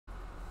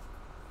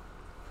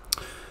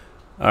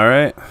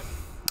Alright,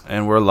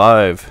 and we're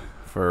live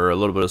for a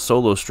little bit of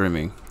solo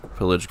streaming.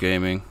 Pillage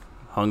Gaming,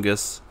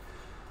 Hunggus.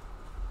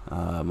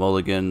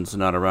 Mulligan's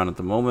not around at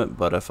the moment,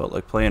 but I felt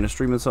like playing and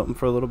streaming something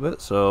for a little bit,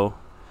 so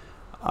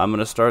I'm going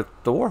to start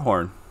the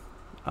Warhorn.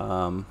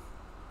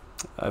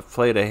 I've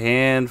played a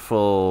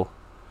handful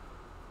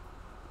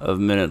of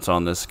minutes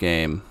on this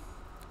game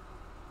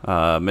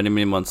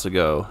many months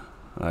ago,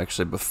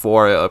 actually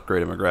before I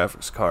upgraded my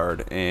graphics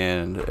card,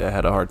 and I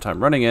had a hard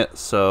time running it,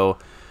 so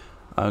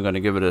I'm going to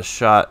give it a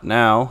shot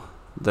now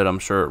that I'm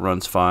sure it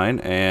runs fine,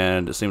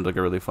 and it seems like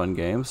a really fun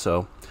game.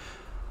 So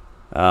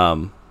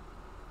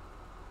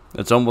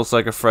it's almost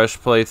like a fresh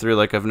playthrough,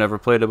 like I've never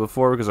played it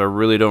before, because I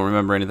really don't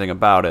remember anything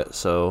about it.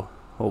 So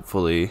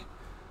hopefully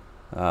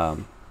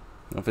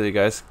you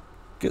guys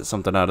get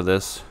something out of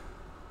this.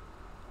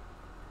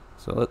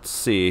 So let's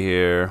see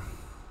here.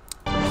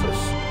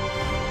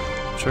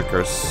 Let's check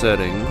our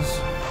settings.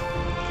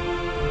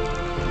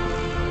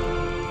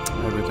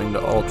 Everything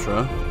to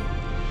ultra.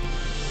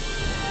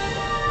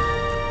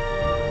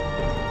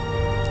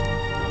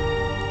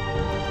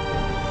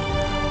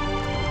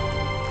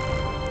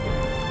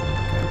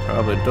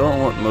 Probably don't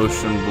want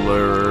motion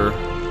blur.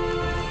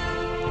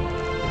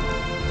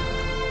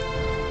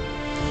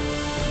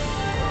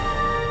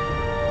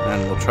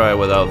 And we'll try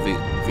without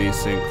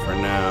VSync for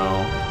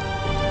now.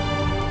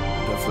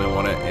 Definitely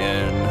want it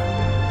in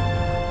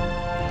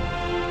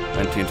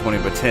 1920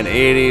 by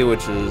 1080,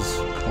 which is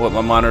what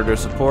my monitor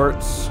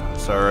supports.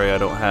 Sorry, I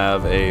don't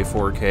have a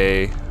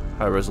 4K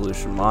high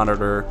resolution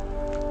monitor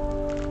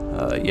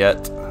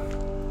yet.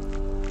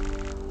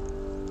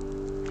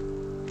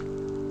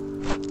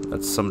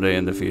 That's someday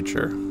in the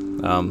future.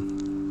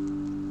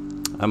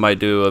 I might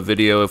do a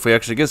video if we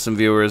actually get some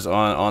viewers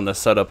on the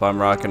setup I'm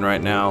rocking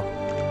right now,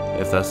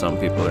 if that's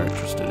something people are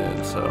interested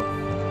in. So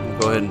I'll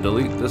go ahead and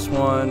delete this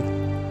one,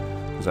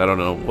 because I don't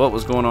know what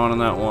was going on in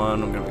that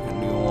one. I'm going to make a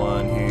new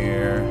one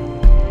here.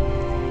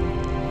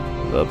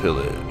 The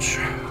Pillage.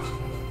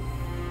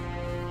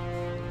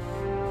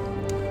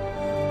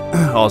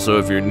 Also,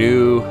 if you're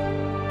new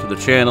to the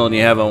channel and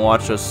you haven't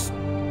watched us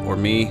or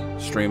me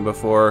stream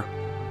before,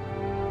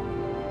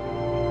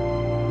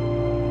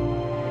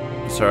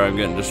 sorry, I'm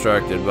getting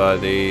distracted by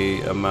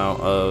the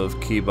amount of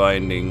key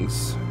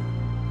bindings,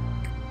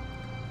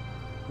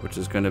 which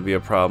is going to be a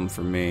problem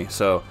for me.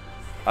 So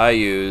I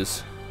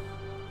use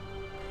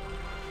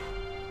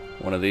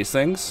one of these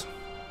things.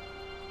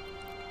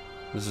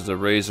 This is a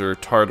Razer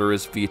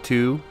Tartarus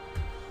V2.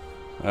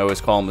 I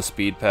always call them a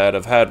speed pad.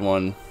 I've had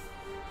one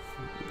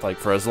like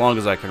for as long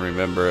as I can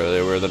remember.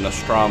 They were the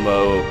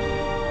Nostromo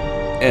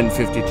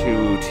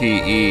N52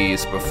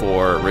 TEs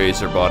before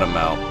Razer bought them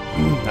out.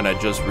 And I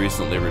just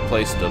recently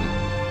replaced them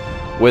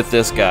with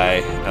this guy,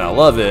 and I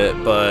love it,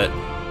 but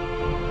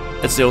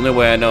it's the only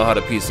way I know how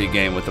to PC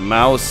game, with the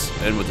mouse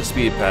and with the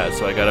speed pad,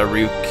 so I gotta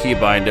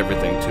keybind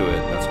everything to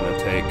it. That's gonna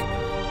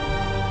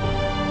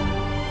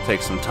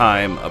take some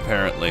time,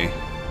 apparently,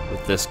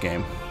 with this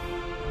game.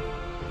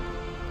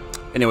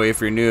 Anyway,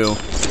 if you're new,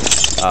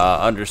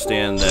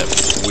 understand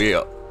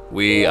that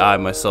I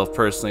myself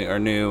personally are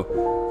new,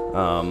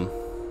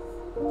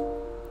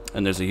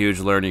 and there's a huge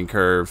learning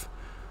curve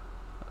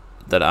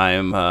that I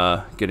am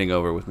getting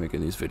over with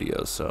making these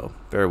videos, so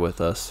bear with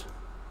us.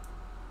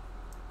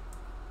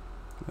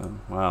 Oh,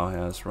 wow,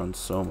 yeah, this runs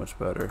so much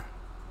better.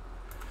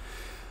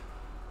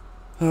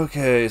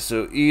 Okay,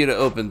 so E to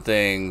open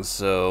things.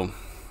 So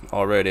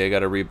already I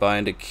gotta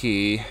rebind a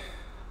key.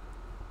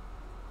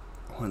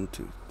 1,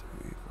 2, 3,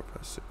 4,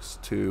 5, 6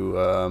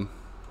 to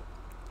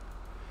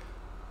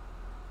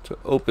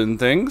open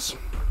things.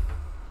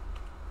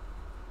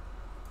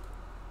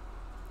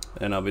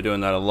 And I'll be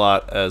doing that a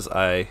lot as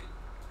I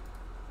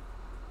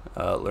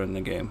learn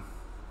the game.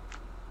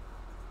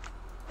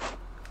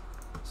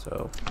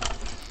 So,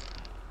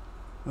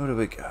 what do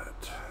we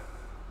got?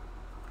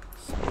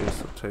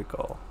 Space will take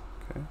all.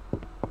 Okay.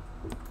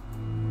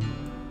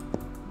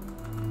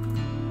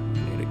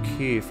 Need a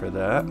key for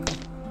that.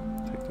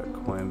 Take that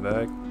coin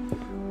back.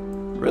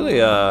 Really,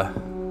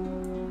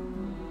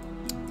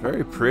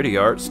 very pretty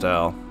art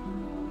style.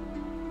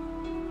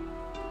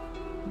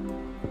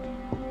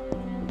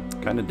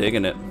 Kind of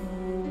digging it.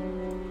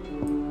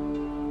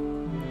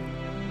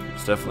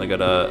 It's definitely got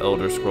a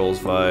Elder Scrolls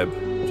vibe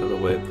to the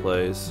way it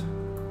plays.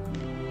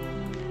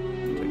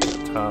 Take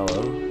that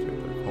tallow,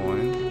 take that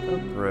coin,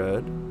 that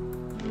bread,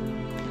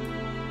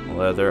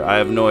 leather. I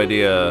have no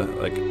idea,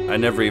 like, I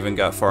never even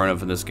got far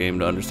enough in this game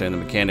to understand the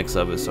mechanics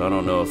of it, so I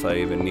don't know if I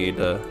even need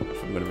to,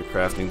 if I'm going to be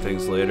crafting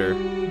things later,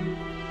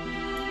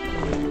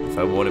 if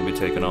I want to be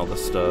taking all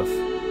this stuff.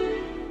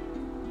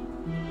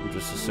 I'm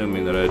just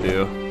assuming that I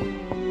do.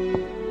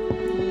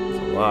 There's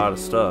a lot of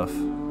stuff.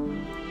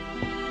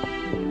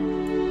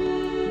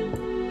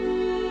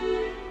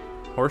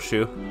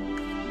 Horseshoe.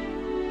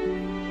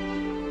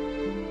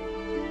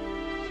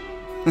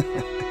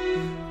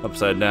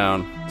 Upside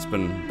down. It's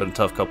been a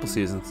tough couple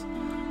seasons.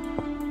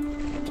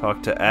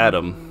 Talk to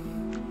Adam.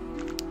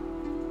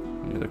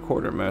 You're the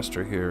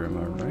quartermaster here, am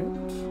I right?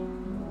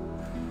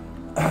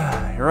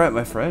 You're right,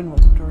 my friend.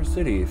 Welcome to our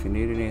city. If you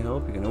need any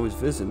help, you can always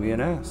visit me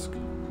and ask.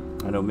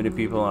 I know many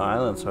people on the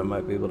island, so I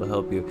might be able to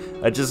help you.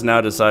 I just now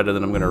decided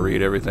that I'm going to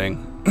read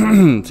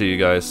everything to you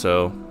guys,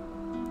 so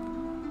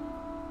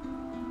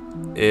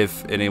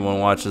if anyone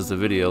watches the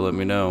video, let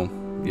me know.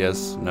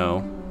 Yes,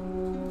 no.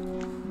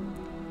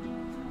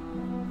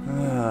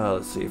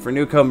 Let's see. For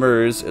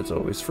newcomers, it's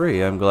always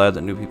free. I'm glad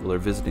that new people are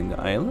visiting the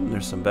island.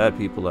 There's some bad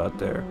people out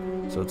there,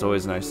 so it's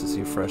always nice to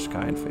see fresh,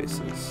 kind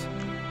faces.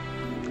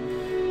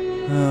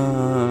 Do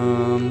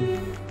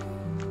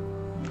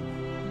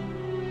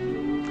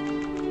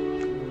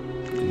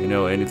you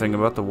know anything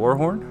about the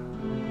Warhorn?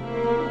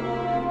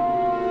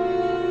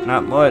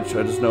 Not much.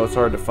 I just know it's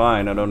hard to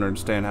find. I don't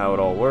understand how it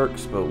all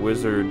works, but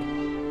Wizard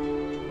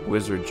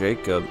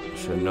Jacob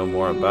should know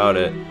more about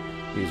it.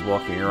 He's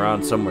walking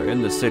around somewhere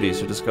in the city,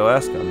 so just go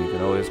ask him. You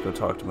can always go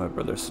talk to my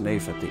brother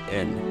Snafe at the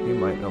inn. He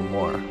might know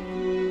more.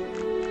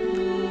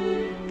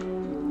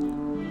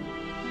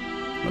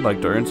 I'd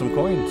like to earn some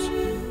coins.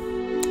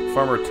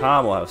 Farmer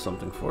Tom will have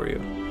something for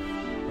you.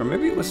 Or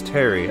maybe it was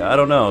Terry. I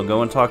don't know.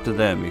 Go and talk to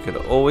them. You could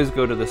always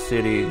go to the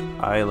city,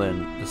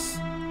 island,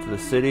 to the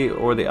city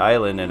or the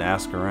island and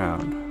ask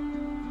around.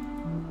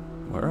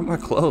 Where are my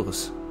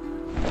clothes?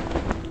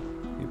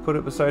 Put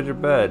it beside your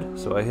bed,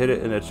 so I hid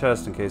it in a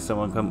chest in case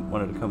someone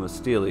wanted to come and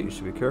steal it. You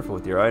should be careful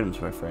with your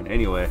items, my friend.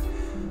 Anyway,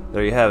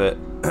 there you have it.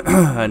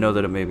 I know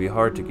that it may be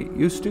hard to get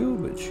used to,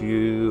 but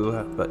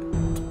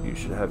you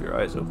should have your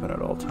eyes open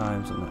at all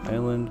times on the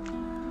island.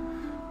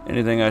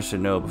 Anything I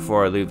should know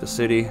before I leave the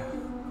city?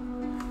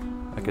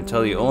 I can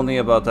tell you only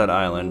about that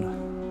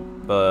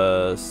island.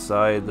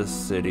 Beside the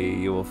city,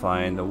 you will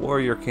find a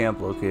warrior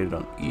camp located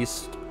on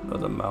east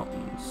of the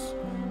mountains.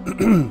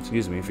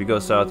 Excuse me. If you go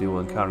south, you will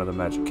encounter the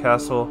magic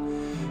castle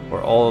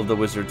where all of the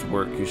wizards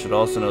work. You should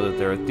also know that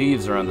there are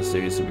thieves around the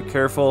city, so be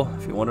careful.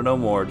 If you want to know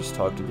more, just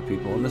talk to the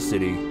people in the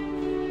city.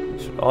 You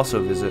should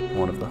also visit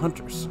one of the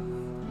hunters.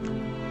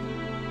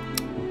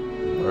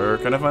 Where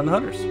can I find the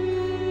hunters?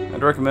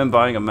 I'd recommend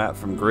buying a map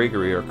from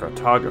Gregory or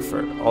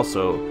Cartographer.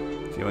 Also,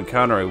 if you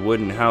encounter a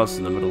wooden house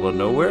in the middle of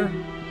nowhere,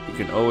 you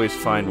can always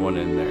find one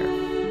in there.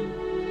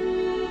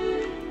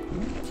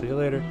 See you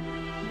later.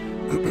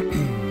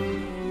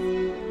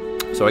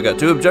 So I got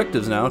two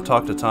objectives now,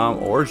 talk to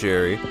Tom or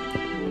Jerry,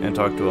 and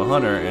talk to a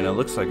hunter, and it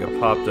looks like I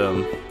popped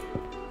them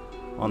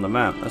on the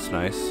map. That's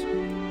nice.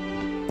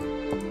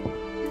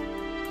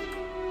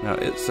 Now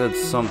it said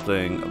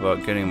something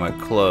about getting my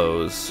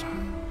clothes.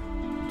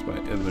 It's my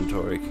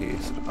inventory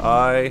keys.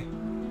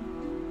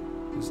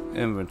 Is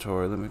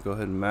inventory. Let me go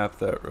ahead and map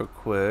that real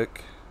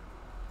quick.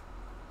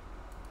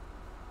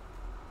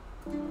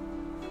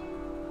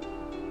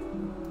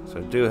 So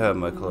I do have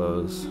my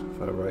clothes.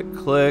 If I right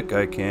click,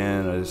 I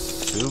can, I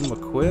assume,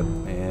 equip.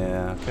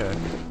 Yeah, okay.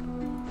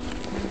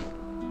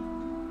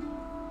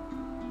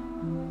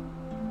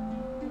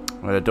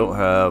 What I don't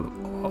have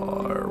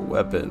are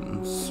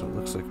weapons. So it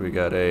looks like we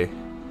got a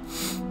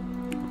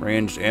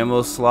ranged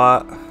ammo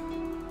slot.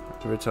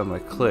 Every time I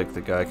click,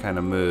 the guy kind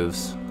of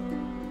moves.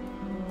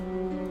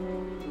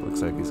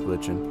 Looks like he's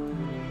glitching.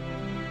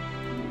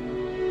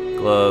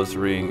 Gloves,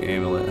 ring,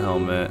 amulet,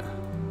 helmet.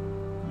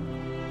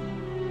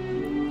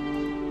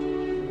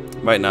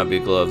 Might not be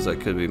gloves,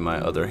 that could be my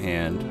other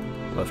hand.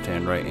 Left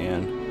hand, right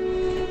hand.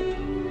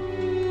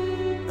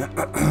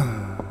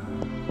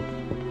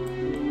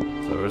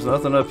 So there's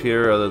nothing up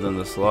here other than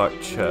this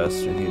locked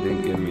chest, and he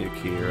didn't give me a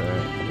key,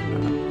 right?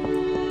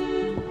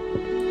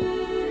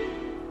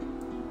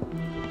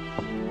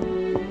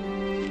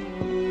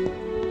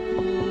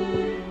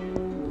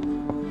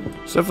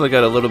 It's definitely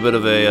got a little bit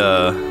of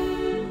a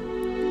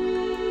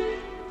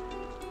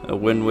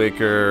Wind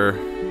Waker,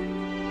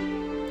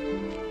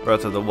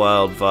 Breath of the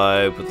Wild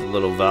vibe with a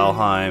little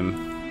Valheim.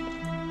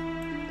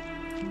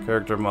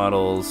 Character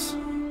models.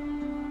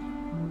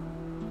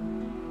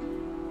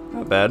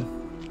 Not bad.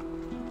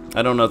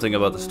 I don't know nothing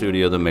about the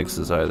studio that makes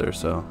this either,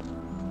 so.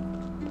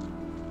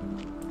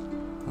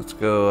 Let's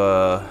go,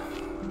 I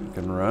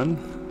can run.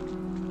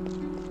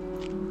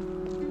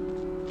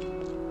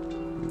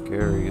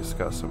 Gary's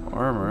got some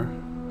armor.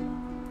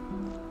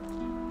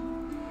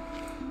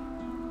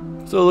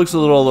 So it looks a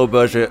little low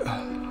budget.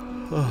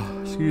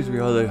 Oh, excuse me,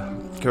 all the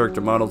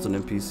character models and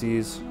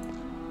NPCs.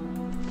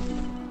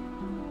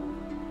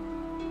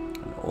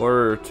 In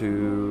order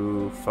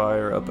to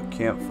fire up a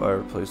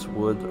campfire, place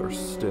wood or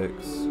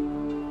sticks.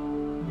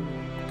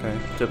 Okay,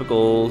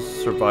 typical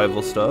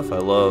survival stuff. I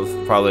love,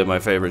 probably my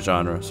favorite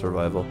genre,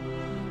 survival.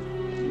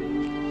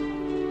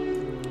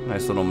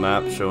 Nice little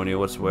map showing you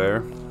what's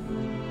where.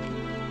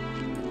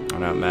 Or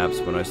not maps,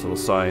 but nice little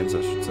signs,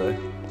 I should say.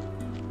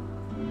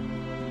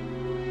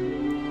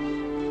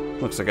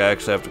 Looks like I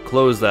actually have to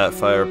close that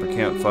fire up a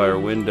campfire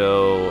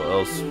window,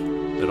 else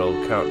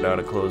it'll count down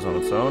and close on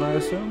its own, I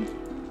assume.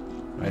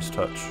 Nice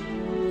touch.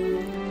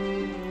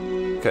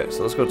 Okay,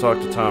 so let's go talk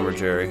to Tom or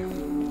Jerry.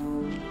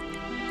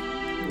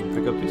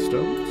 Pick up these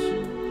stones?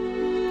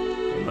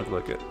 Doesn't look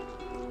like it.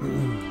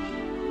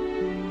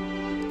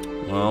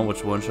 Well,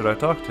 which one should I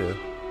talk to?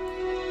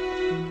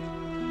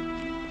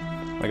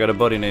 I got a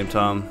buddy named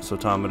Tom, so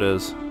Tom it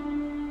is.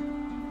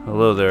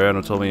 Hello there,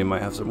 Anna told me you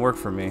might have some work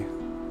for me.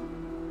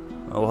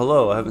 Oh,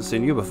 hello, I haven't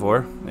seen you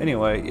before.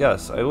 Anyway,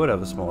 yes, I would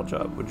have a small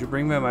job. Would you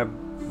bring me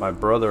my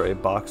brother a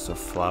box of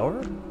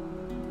flour?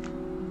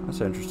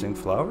 That's interesting.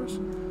 Flowers?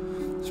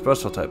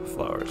 Special type of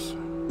flowers.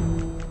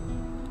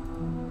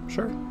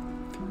 Sure.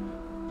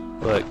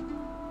 Look,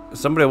 if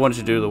somebody wants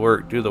you to do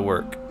the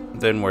work.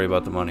 Then worry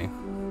about the money.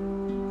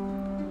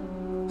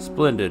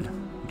 Splendid.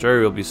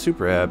 Jerry will be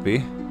super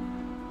happy.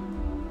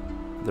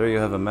 There you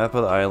have a map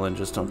of the island.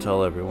 Just don't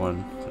tell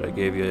everyone that I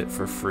gave you it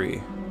for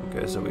free.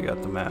 Okay, so we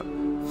got the map.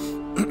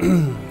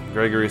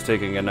 Gregory's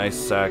taking a nice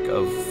sack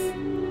of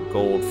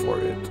gold for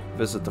it.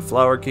 Visit the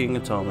Flower King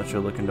and tell him that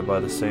you're looking to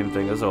buy the same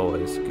thing as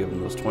always. Give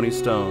him those 20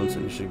 stones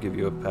and he should give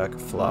you a pack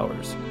of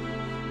flowers.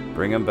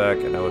 Bring him back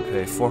and I would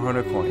pay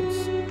 400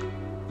 coins.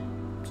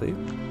 See?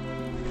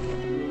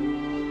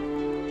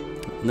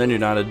 And then you're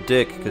not a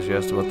dick because you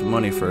asked about the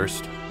money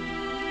first.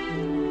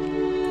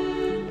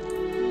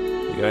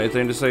 You got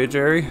anything to say,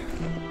 Jerry?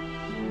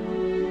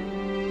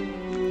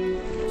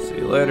 See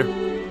you later.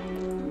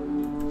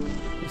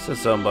 He said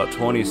something about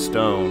 20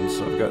 stones,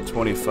 so I've got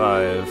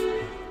 25.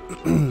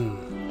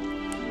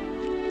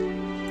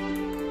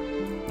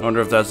 I wonder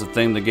if that's the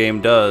thing the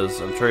game does.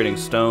 I'm trading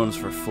stones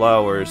for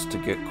flowers to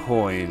get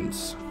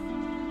coins.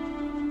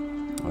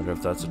 I wonder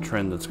if that's a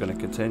trend that's going to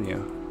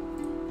continue.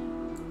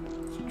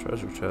 It's a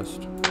treasure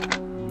chest.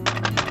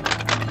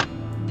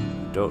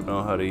 Don't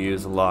know how to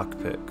use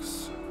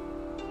lockpicks.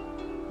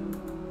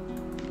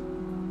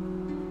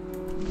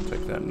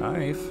 Take that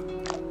knife.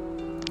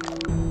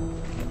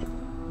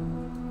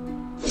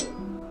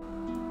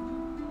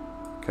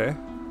 Okay.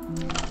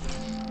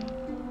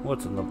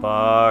 What's in the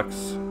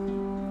box?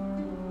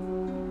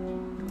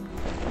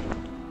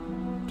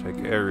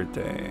 Take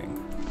everything.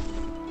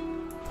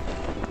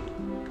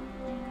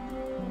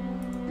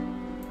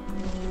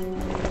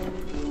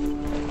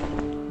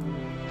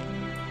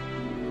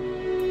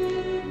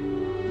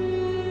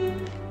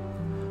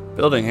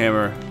 Building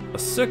hammer. A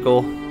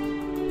sickle.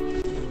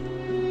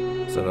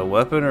 Is that a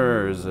weapon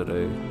or is it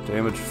a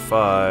damage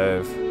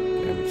 5,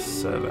 damage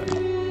 7?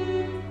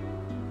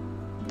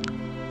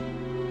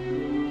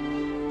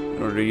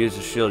 In order to use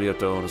a shield, you have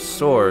to own a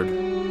sword.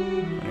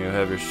 When you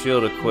have your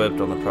shield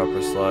equipped on the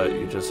proper slot,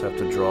 you just have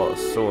to draw a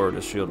sword.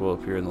 A shield will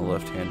appear in the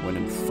left hand when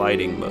in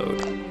fighting mode.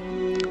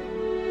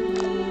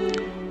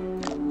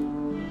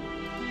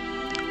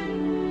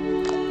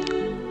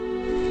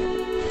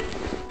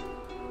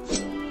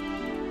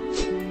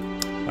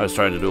 I was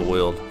trying to do a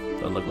wield.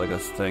 Doesn't look like a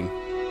thing.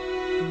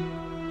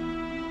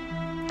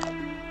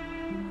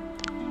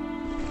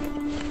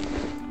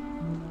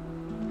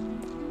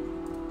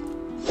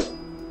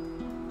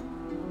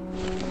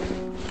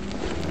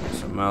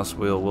 Mouse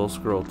wheel will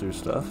scroll through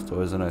stuff. It's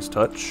always a nice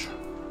touch.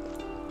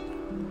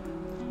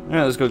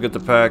 Alright, let's go get the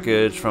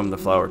package from the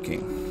Flower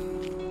King.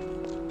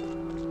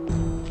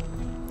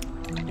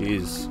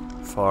 He's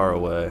far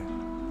away.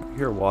 I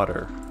hear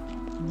water.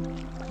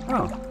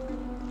 Oh.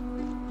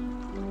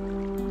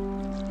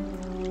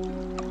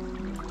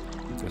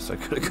 Guess I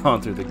could have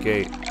gone through the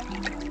gate.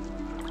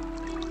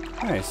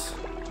 Nice.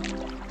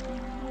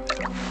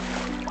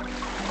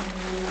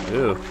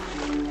 Ew.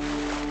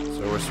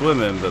 So we're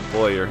swimming, but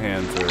boy, your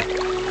hands are...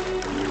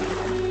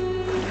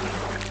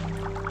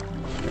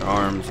 Your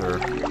arms are...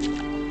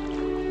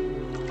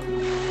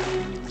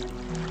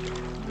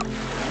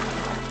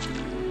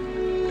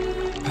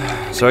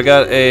 So I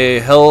got a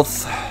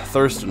health,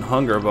 thirst, and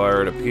hunger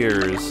bar, it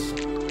appears.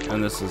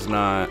 And this is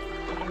not...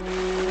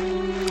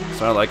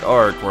 It's not like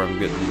Ark, where I'm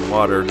getting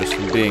water just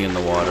from being in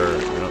the water.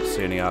 I don't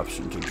see any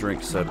option to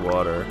drink said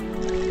water.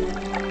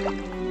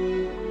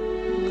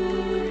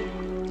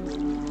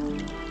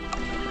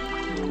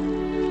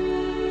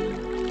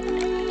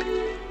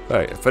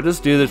 Alright, if I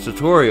just do the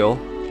tutorial...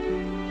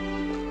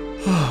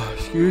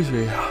 Excuse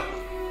me.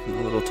 I'm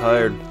a little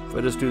tired. If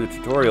I just do the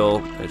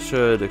tutorial, it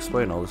should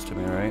explain all this to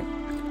me, right?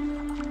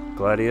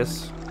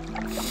 Gladius.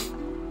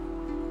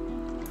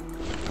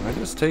 Can I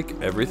just take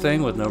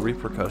everything with no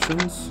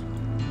repercussions?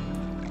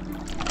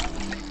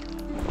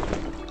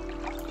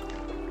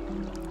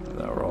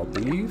 That were all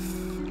beef?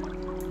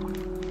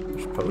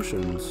 There's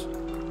potions.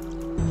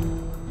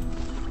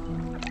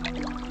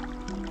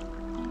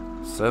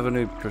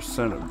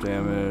 70% of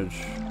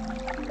damage.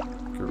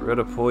 Get rid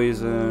of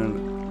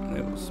poison.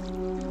 It was.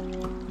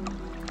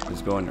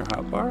 Just go in your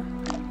hotbar.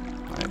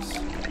 Nice.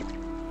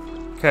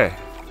 Okay.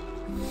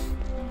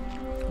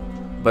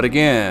 But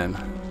again,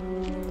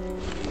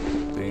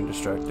 being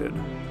distracted.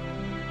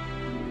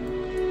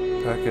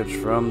 Package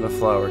from the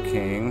Flower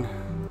King.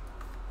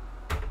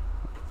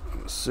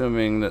 I'm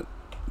assuming that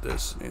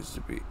this needs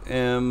to be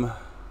M.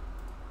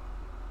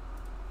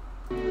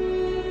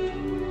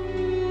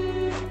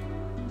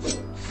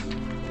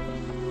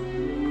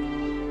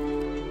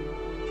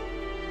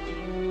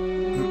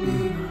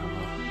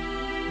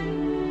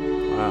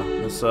 Wow,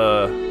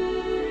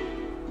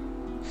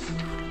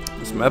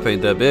 this map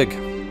ain't that big. I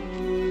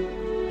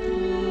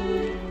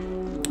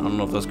don't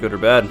know if that's good or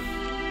bad.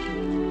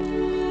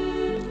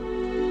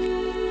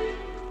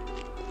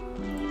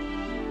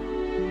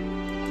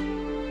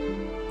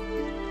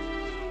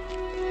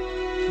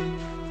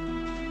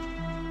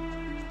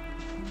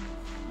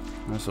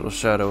 Nice little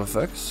shadow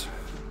effects.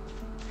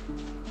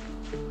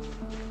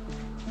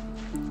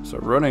 So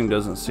running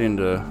doesn't seem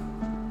to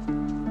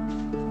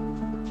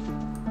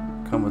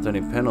come with any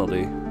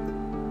penalty.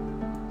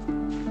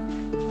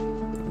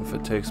 If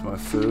it takes my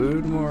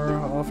food more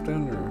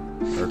often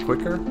or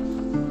quicker.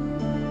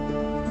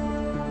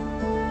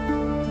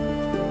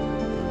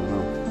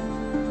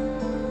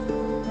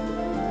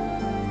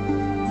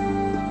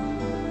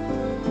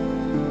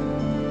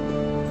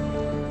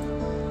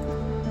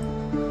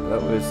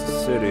 That was the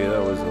city,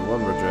 that was the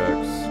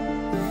lumberjacks.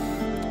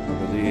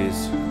 Look at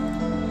these.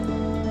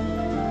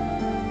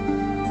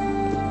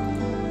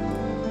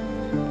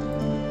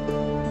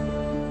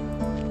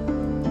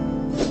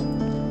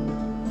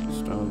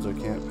 Stones I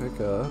can't pick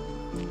up.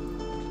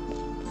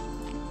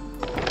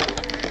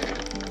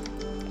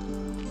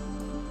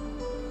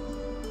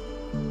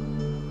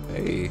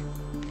 Hey.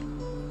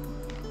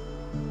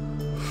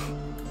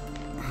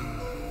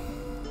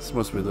 This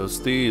must be those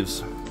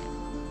thieves.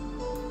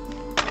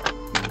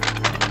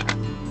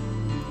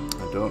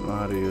 Don't know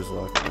how to use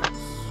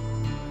lockpicks.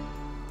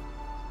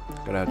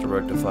 Gonna have to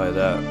rectify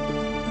that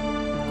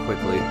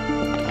quickly.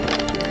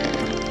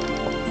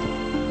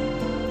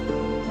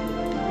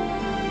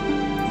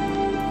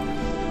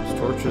 Those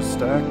torches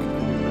stack?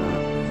 Maybe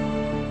not.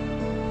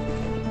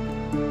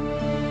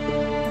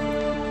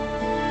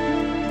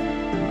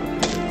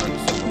 Bring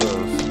some of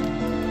those.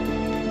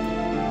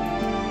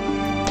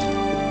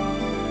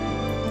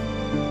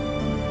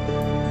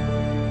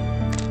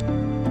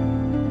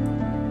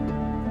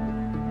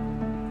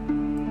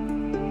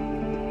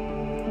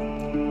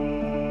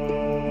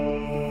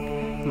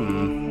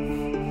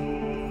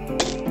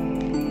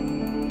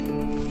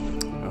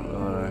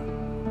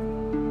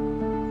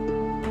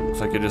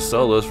 I could just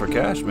sell those for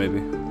cash, maybe.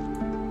 If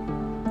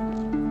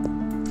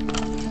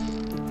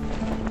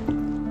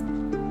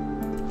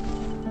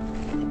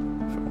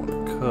I want to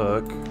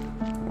cook,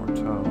 more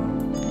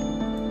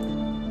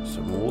time,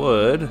 some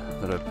wood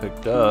that I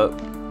picked up.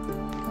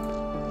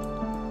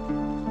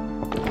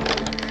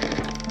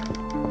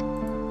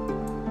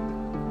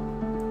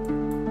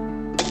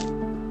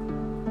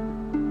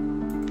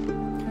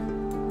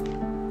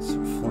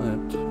 Some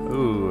flint.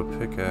 Ooh, a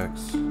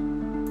pickaxe.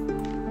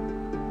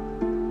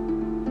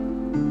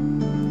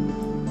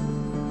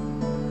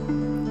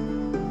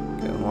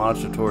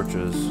 Lots of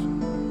torches.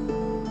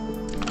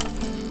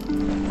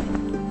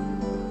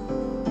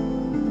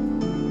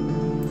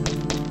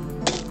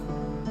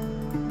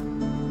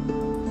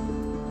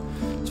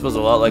 This feels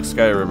a lot like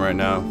Skyrim right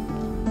now.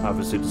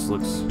 Obviously, this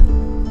looks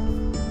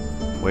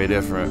way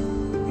different.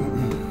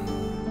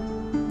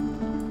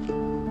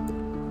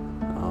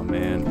 Oh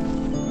man.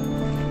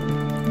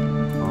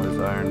 All these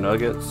iron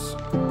nuggets.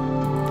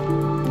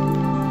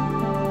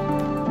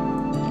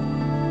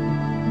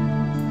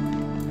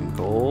 And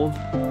gold.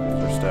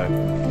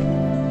 Stacking.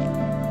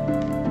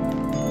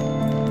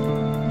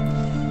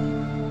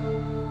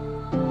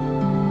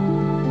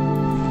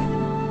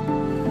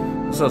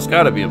 So it's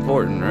gotta be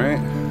important, right?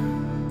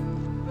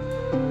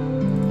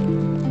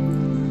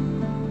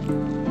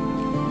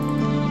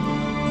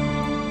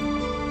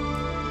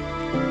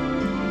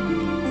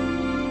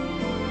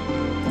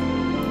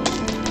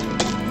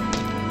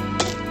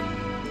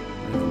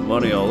 There's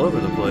money all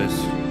over the place.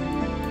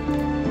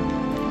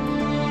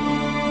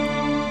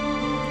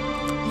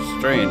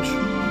 Strange.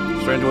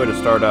 Strange way to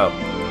start out.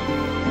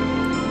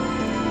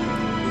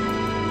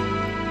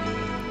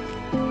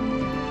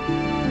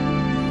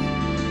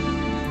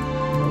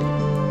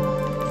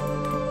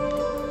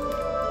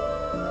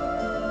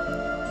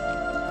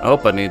 I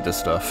hope I need this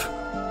stuff.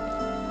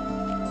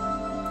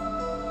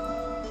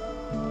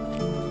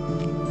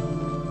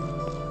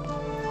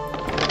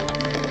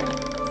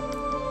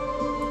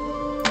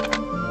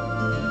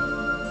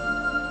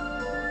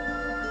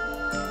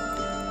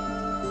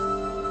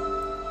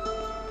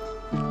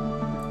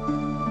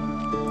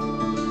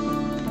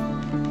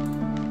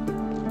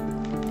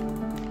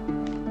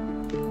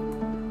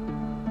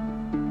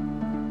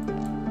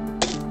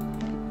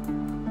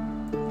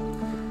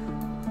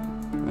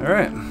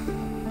 Alright.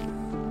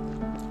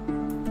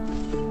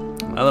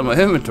 Now that my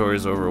inventory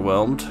is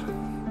overwhelmed,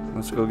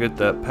 let's go get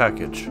that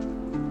package.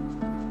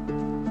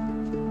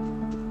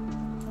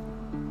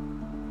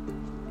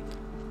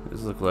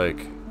 These look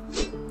like...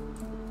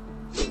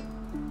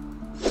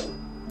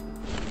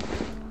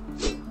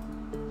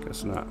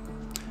 guess not.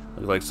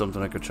 Look like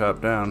something I could chop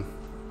down.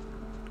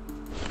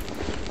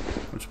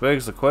 Which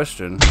begs the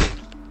question.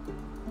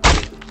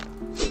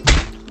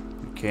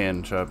 You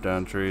can chop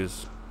down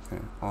trees.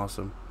 Okay,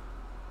 awesome.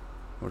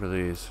 What are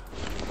these?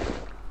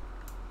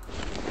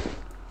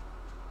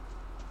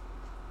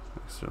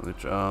 Accidentally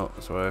jump.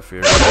 That's what I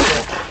fear.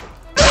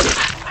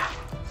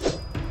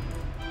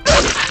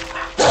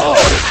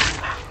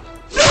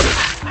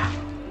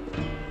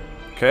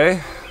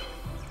 Okay.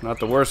 Not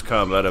the worst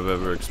combat I've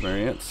ever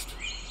experienced.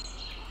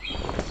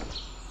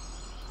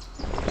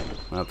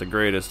 Not the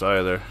greatest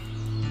either.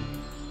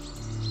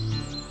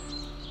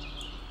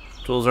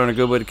 Tools aren't a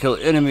good way to kill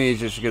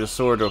enemies. You should get a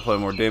sword to apply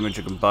more damage.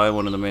 You can buy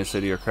one in the main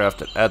city or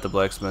craft it at the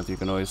blacksmith. You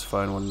can always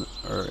find one,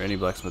 or any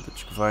blacksmith that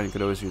you can find. You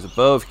could always use a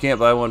bow if you can't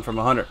buy one from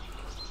a hunter.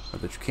 Or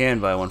that you can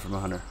buy one from a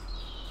hunter.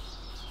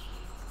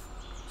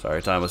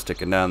 Sorry, time was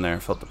ticking down there. I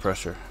felt the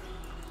pressure.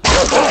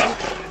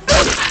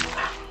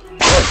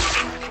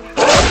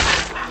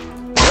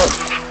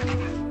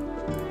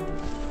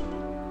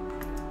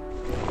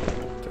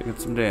 Taking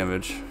some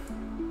damage.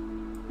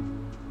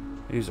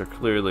 These are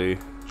clearly...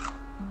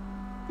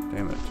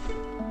 Damn it.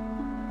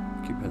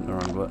 Keep hitting the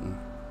wrong button.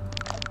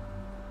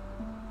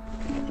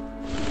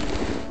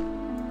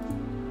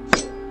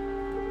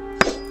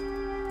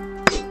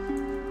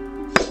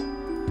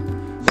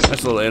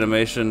 Nice little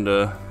animation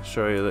to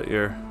show you that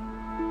you're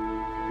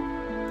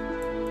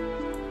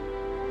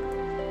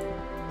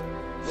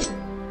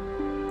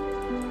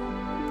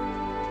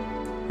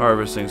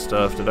harvesting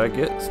stuff. Did I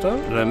get stuff?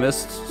 Did I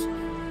miss?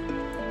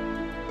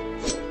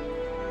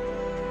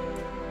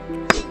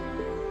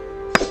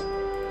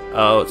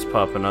 Oh, it's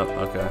popping up.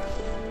 Okay.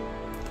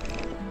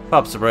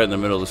 Pops up right in the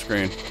middle of the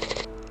screen.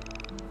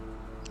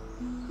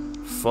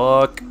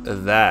 Fuck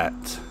that.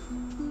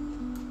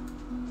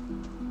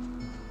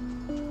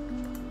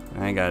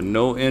 I ain't got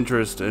no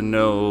interest in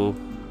no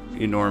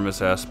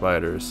enormous ass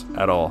spiders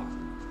at all.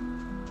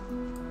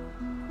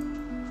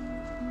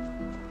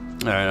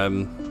 Alright,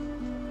 I'm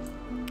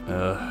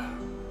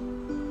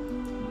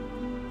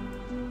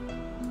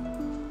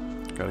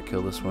gotta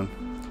kill this one.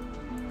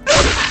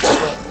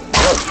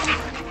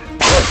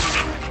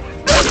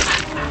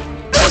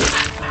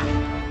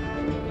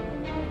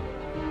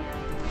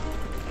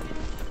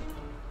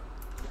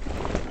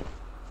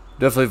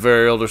 Definitely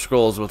very Elder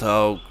Scrolls with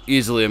how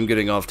easily I'm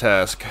getting off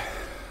task.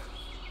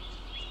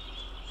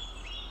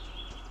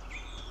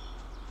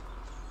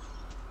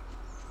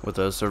 With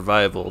a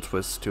survival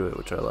twist to it,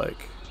 which I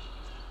like.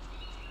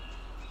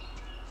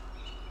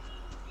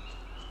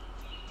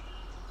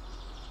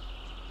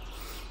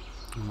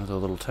 Another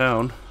little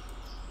town.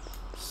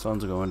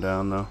 Sun's going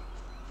down though.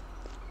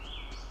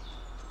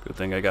 Good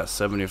thing I got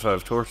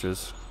 75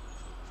 torches.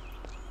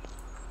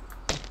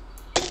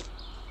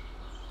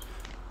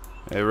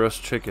 Hey,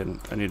 roast chicken.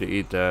 I need to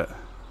eat that.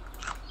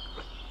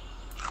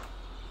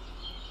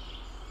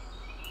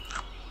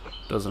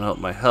 Doesn't help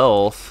my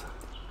health.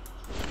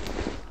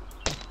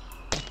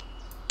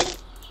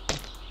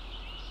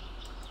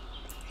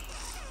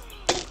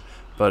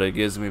 But it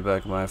gives me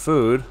back my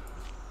food.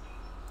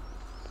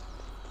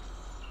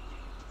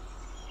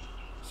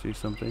 See,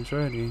 something's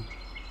ready.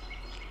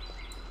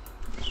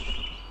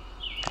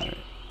 Alright.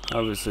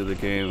 Obviously the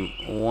game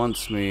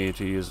wants me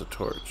to use a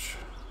torch.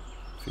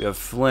 If you have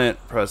flint,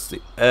 press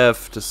the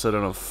F to set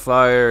it on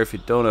fire. If you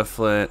don't have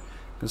flint,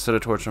 you can set a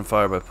torch on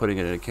fire by putting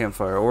it in a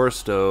campfire or a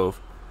stove.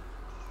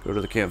 Go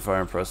to the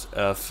campfire and press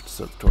F to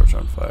set the torch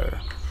on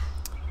fire.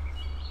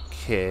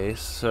 Okay,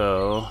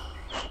 so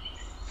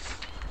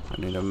I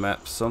need to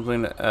map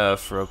something to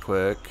F real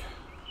quick.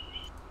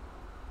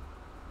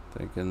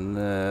 Thinking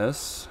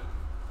this.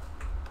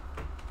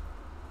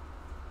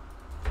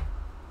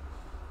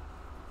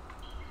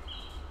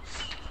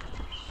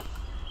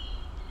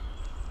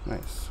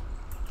 Nice.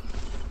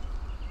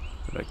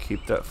 Did I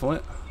keep that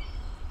flint?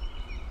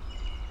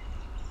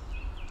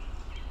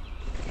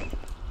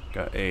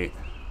 Got 8.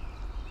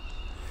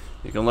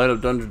 You can light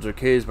up dungeons or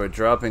caves by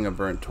dropping a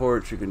burnt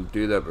torch. You can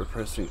do that by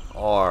pressing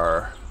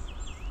R,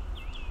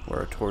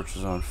 where a torch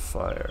is on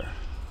fire.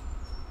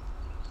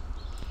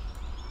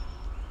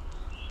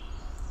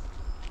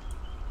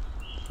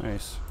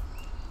 Nice.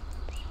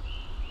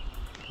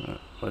 That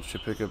lets you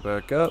pick it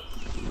back up,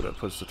 but it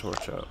puts the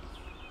torch out.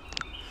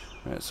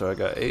 Alright, so I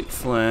got 8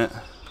 flint.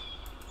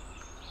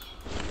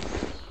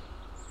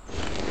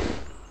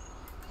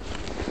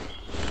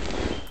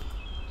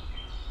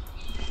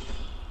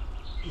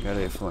 Got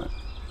 8 flint.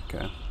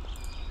 Okay.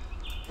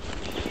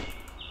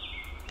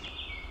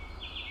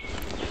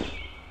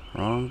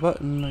 Wrong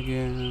button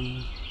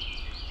again.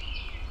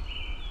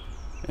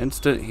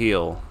 Instant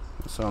heal.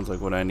 That sounds like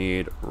what I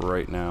need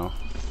right now.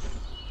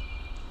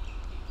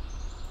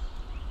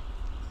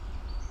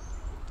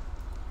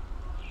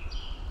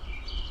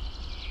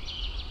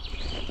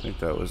 I think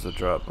that was the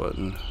drop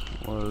button.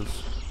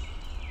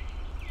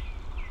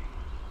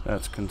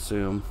 That's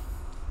consume.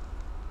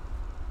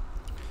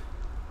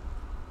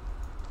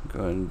 Go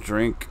ahead and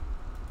drink.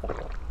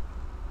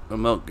 The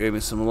milk gave me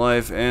some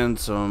life and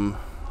some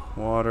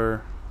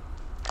water.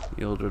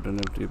 Yielded an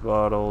empty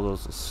bottle.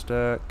 Those will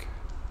stack.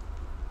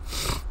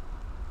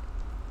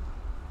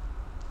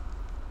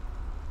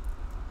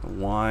 The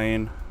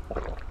wine.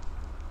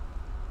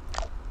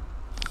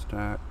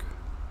 Stack.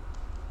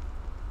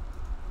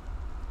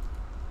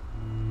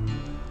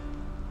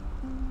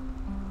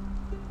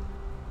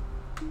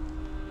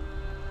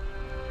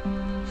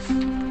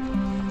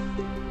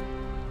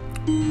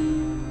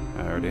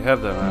 I already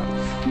have that map.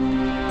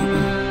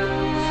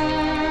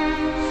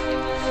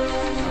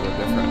 Are they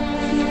different?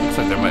 Looks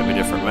like there might be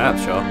different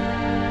maps, y'all.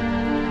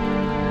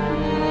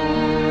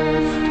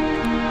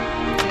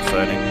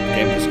 Exciting. The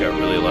game just got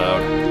really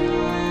loud.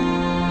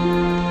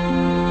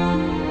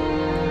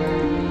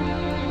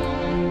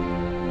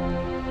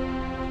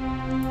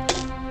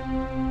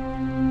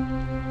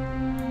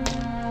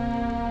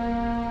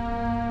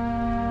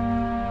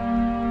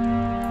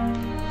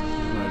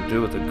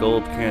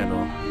 gold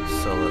candle.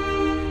 Sell it.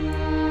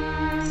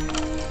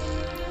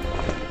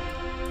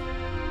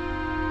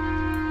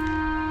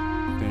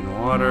 Clean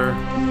water.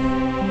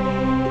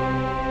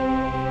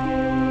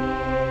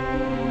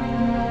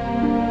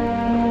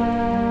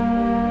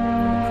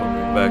 Put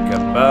me back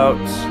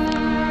about.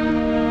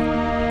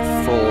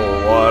 Full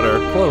water.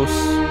 Close.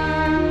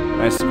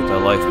 Nice to get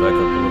that life back up a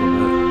little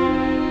bit.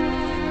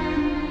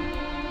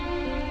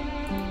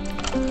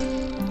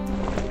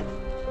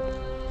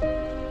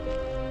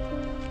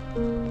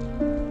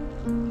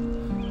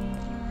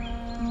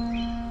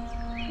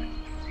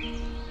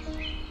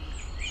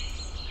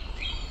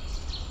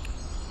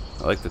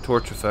 I like the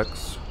torch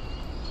effects.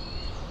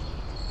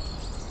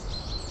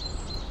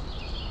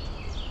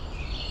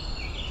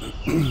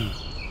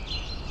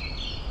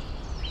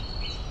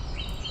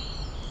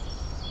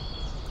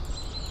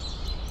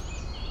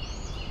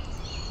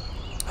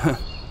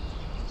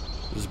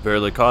 Just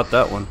barely caught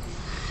that one.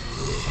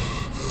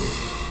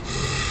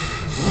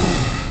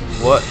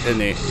 What in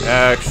the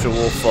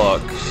actual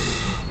fuck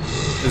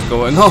is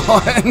going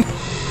on?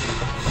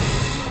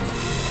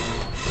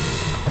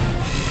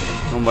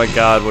 Oh my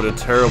god, what a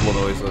terrible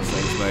noise those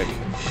things make.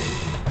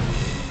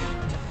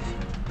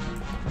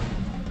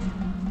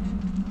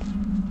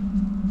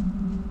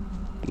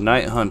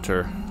 Night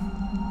Hunter.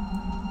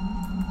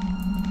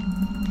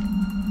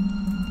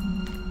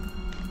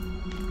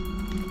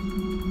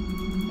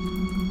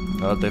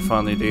 Thought they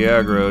finally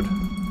de-aggroed.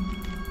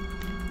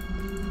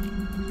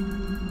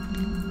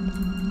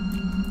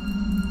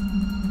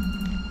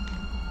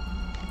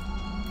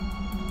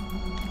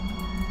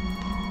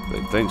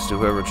 Big thanks to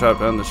whoever chopped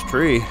down this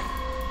tree.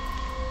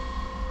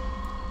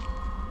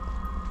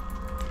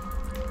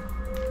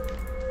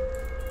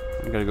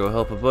 I gotta go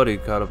help a buddy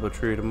cut up a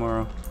tree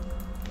tomorrow.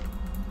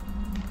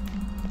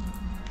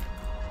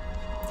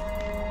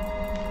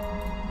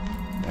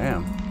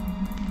 Damn.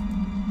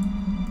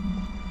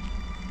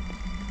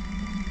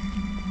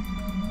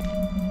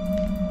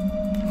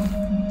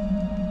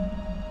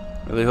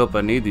 Really hope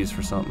I need these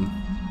for something.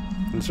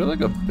 Is there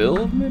like a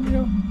build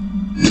menu?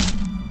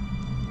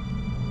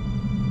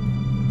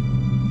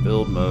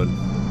 Build mode.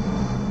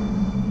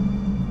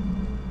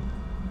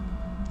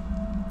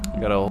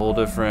 You got a whole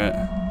different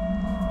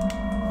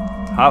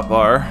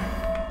hotbar.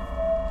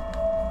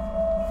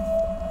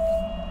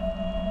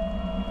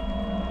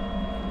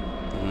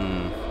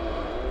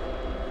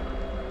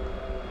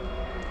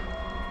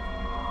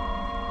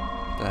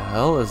 The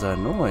hell is that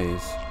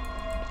noise?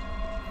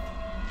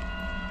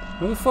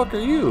 Who the fuck are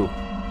you?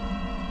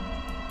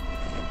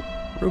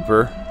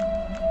 Rooper.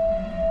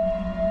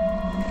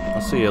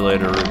 I'll see you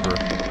later, Rooper.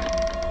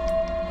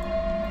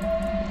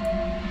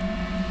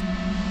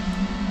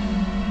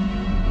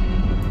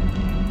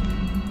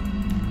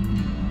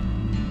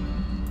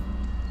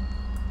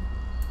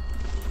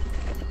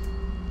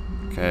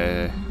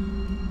 Okay.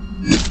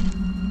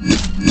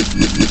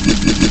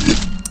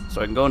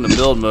 So I can go into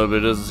build mode, but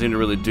it doesn't seem to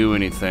really do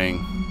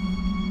anything.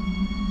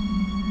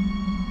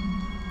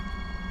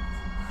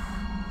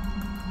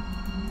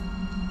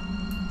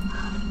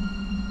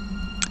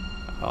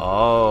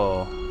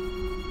 Oh.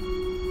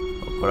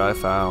 Look what I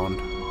found.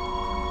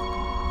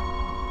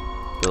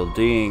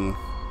 Building.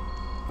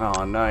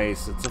 Oh,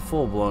 nice. It's a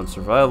full-blown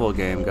survival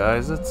game,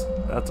 guys.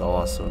 That's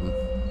awesome.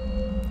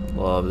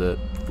 Loved it.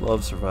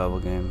 Love survival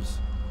games.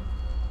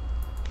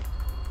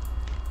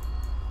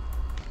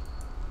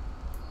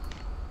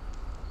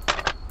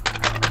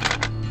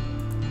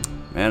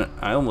 Man,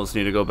 I almost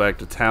need to go back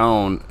to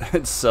town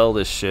and sell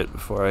this shit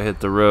before I hit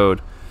the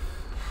road.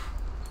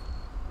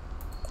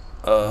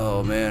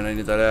 Oh man, I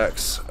need that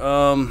axe.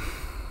 What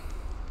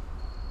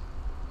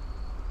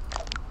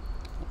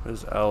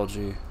is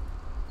algae?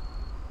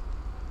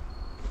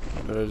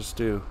 What did I just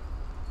do?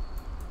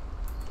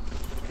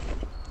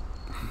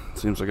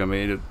 Seems like I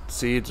made it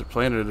seeds or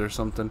planted it or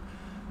something.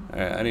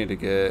 Alright, I need to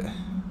get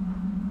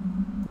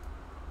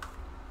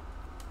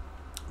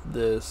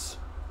this.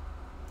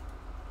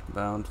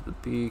 Bound to the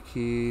B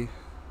key.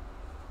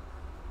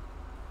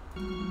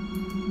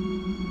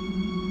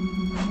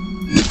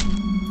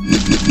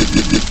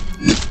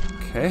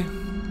 Okay.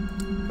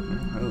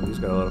 Oh, he's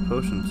got a lot of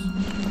potions.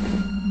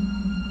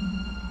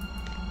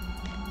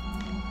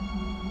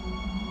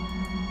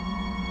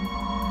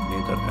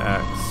 Need that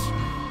axe.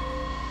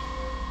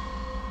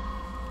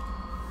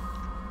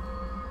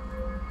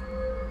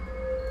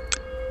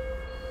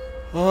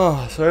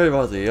 Oh, sorry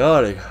about the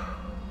yawning.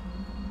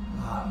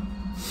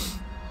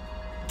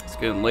 It's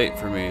getting late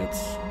for me.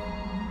 It's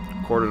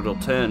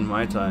 9:45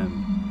 my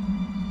time.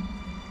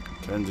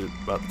 10's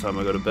about the time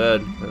I go to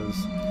bed,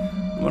 because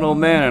I'm an old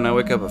man and I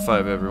wake up at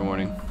 5 every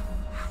morning.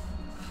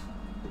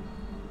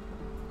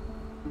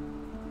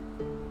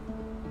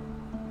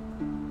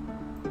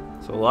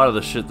 So a lot of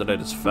the shit that I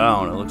just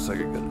found, it looks like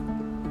I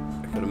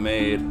could have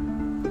made.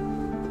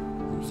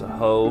 There's a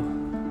hoe.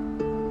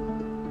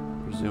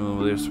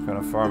 Presumably there's some kind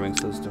of farming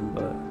system,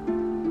 but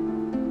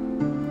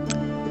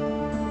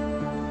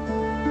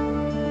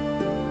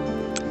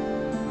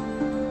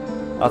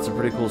lots of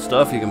pretty cool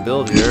stuff you can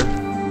build here.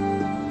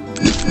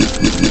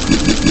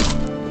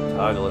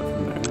 toggle it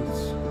from there.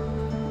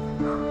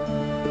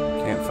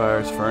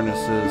 Campfires,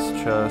 furnaces,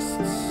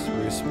 chests,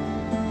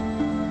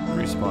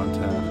 respawn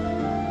tab.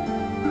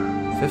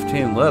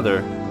 15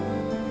 leather.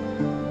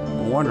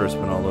 No wonder it's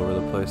been all over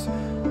the place.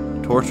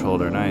 Torch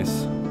holder,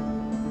 nice.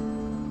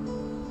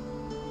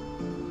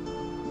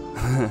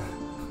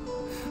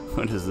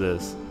 What is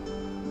this?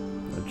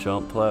 A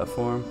jump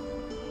platform?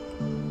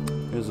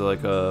 Here's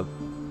like a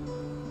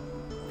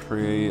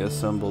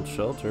pre-assembled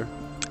shelter.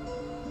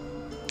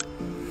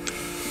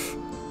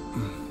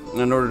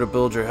 In order to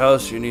build your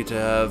house, you need to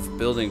have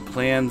building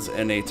plans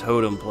and a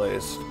totem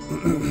placed.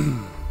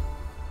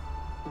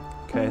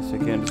 Okay, so you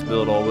can't just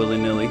build all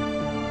willy-nilly.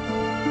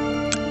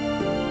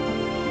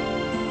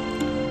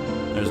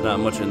 There's not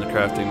much in the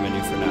crafting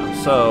menu for now.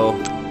 So,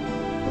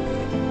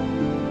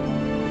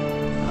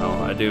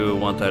 oh, I do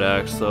want that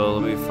axe though.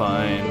 Let me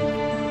find.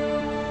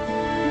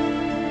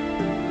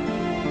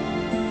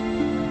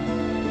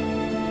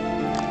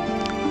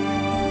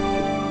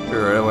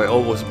 Right away,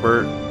 almost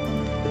burnt.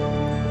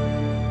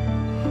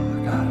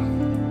 Oh God,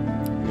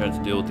 you got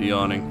to deal with the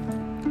yawning.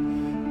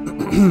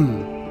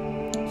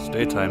 It's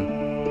daytime.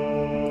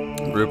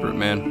 Rupert,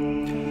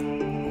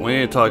 man, we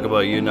need to talk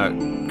about you not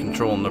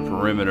controlling the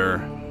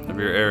perimeter of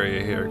your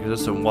area here, because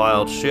there's some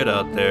wild shit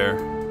out there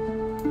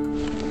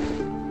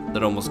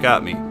that almost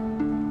got me.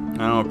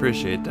 I don't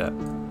appreciate that.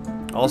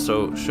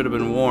 Also, should have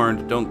been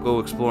warned, don't go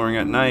exploring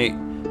at night.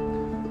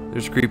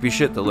 There's creepy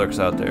shit that lurks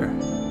out there.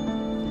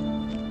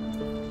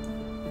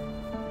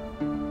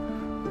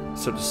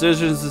 So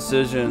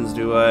decisions.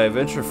 Do I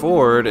venture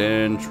forward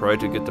and try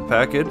to get the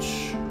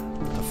package,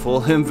 the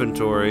full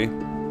inventory?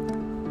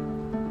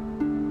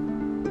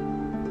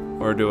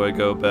 Or do I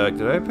go back?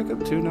 Did I pick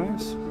up 2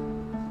 knives?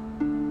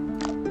 I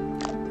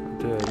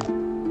did.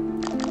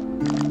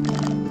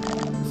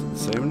 Is it the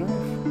same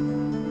knife?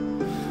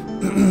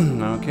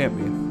 No, it can't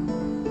be.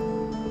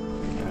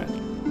 Alright.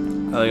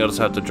 I think I'll just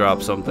have to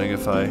drop something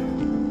if I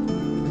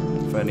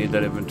need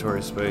that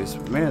inventory space.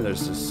 Man,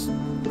 there's this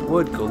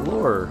wood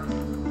galore.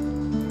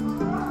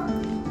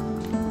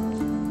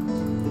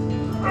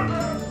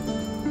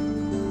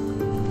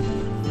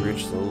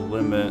 Reach the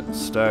limit.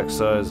 Stack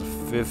size of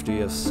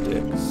 50 of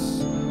sticks.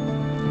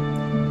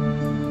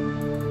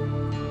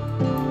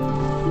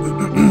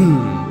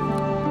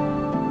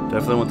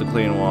 Definitely want the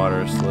clean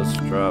water, so let's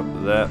drop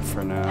that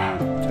for now.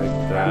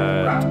 Take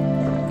that,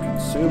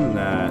 consume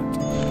that,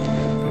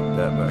 pick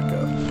that back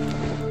up.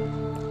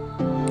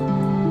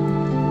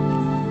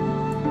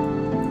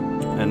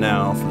 And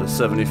now, for the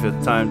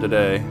 75th time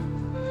today,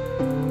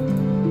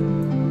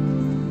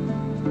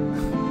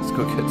 let's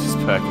go get this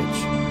package.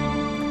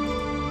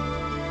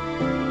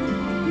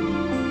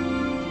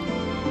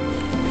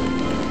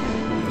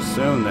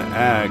 Assume the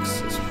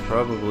axe is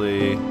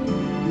probably 5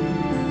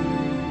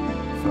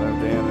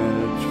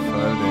 damage, 5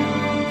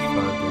 damage,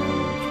 5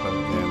 damage, 5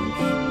 damage.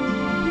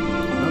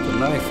 Well, the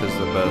knife is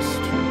the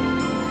best.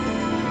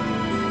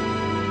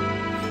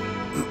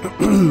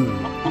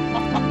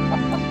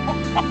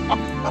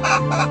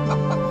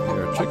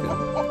 You're a chicken.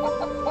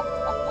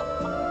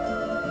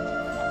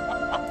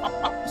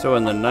 So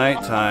in the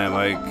nighttime,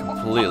 I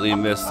completely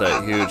missed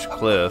that huge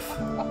cliff.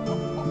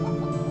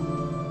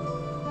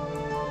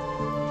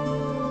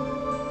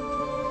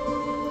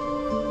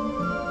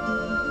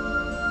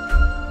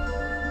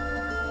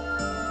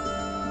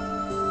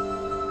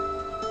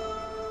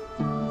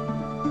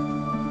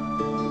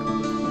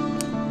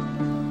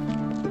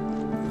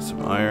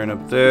 Iron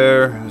up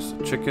there. There's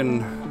a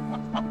chicken.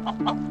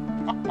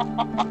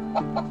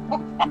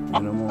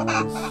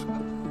 Animals.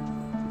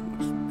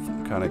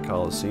 Some kind of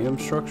coliseum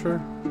structure.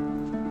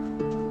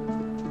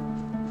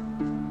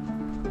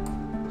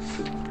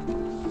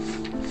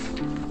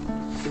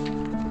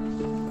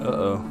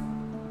 Uh-oh.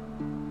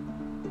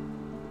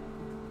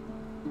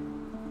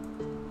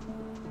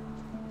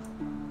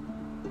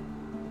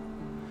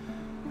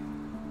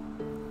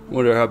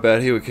 Wonder how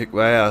bad he would kick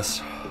my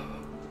ass.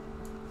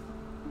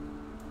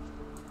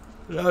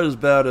 Not as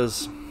bad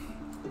as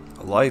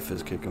life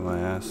is kicking my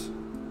ass.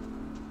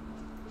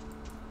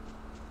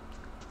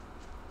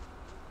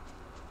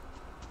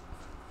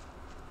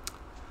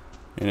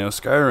 You know,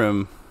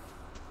 Skyrim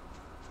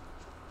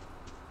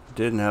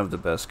didn't have the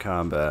best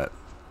combat.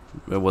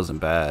 It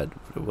wasn't bad,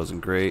 but it wasn't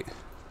great.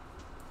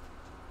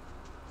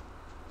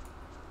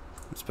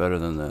 It's better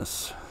than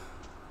this.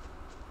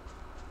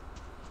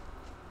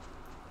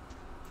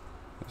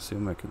 I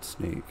assume I can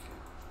sneak.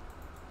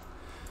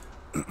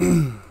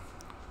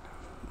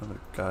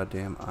 Another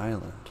goddamn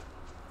island.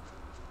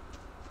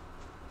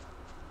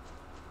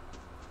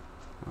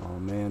 Oh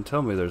man,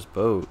 tell me there's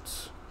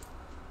boats.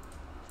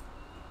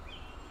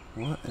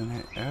 What in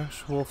the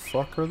actual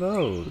fuck are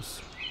those?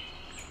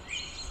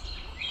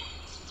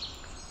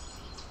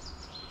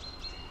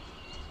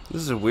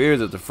 This is weird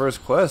that the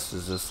first quest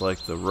is just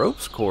like the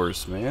ropes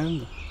course,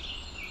 man.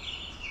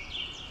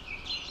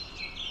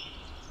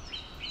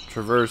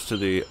 Traverse to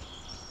the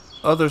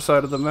other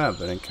side of the map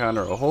and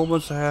encounter a whole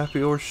bunch of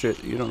happy or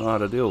shit you don't know how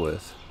to deal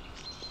with.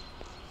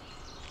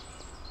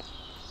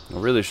 I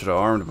really should have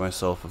armed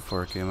myself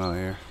before I came out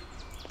here.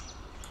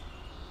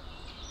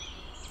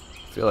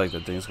 I feel like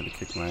that thing's gonna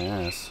kick my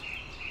ass.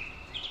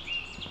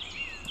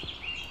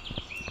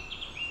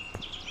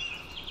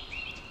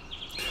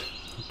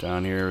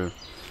 Down here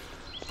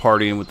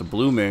partying with the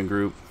Blue Man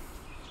Group.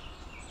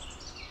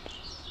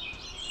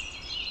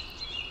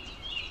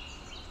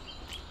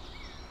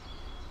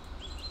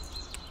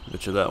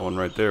 Bet you that one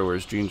right there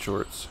wears jean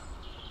shorts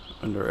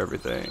under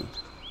everything.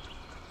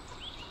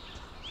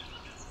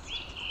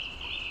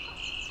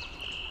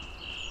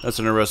 That's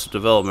an Arrested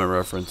Development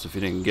reference if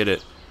you didn't get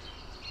it.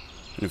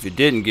 And if you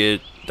didn't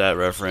get that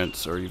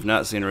reference, or you've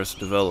not seen Arrested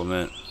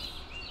Development,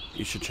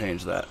 you should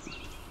change that.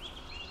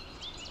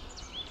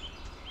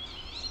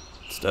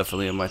 It's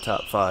definitely in my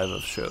top 5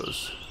 of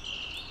shows.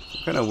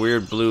 Some kind of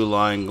weird blue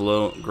line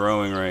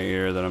growing right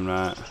here that I'm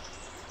not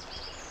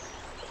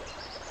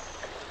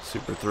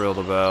super thrilled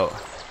about.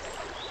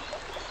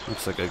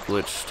 Looks like a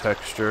glitched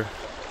texture.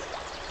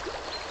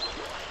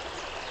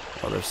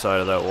 Other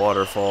side of that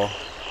waterfall.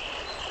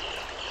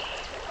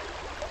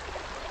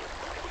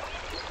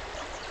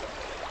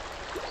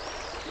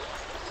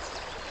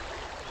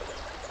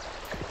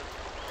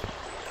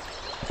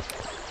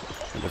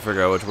 Need to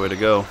figure out which way to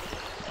go.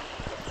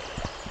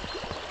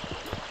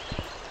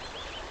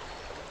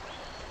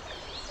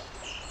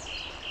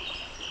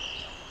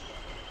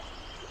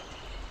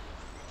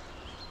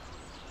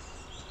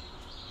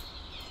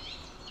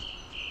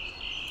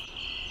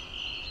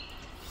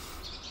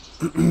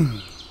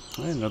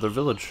 Hey, another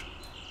village.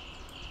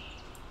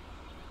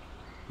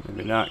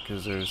 Maybe not,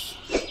 because there's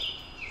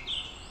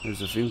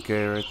a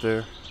Finke right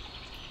there.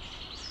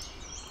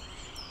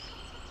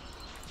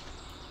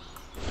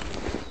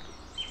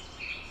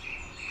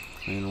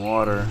 Clean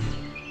water.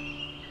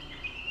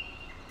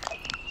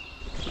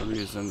 No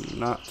reason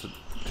not to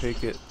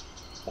take it.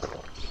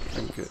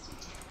 Drink it.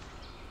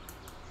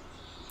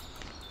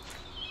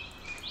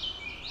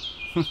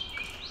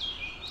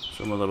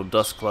 Show my little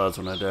dust clouds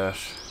when I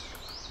dash.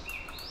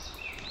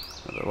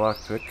 Another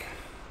lockpick.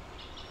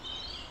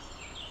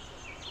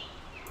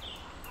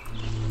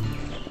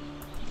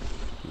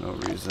 No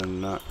reason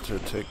not to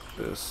take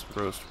this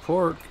roast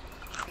pork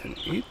and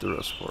eat the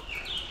roast pork.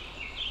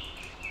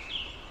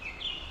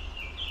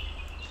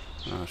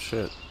 Oh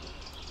shit.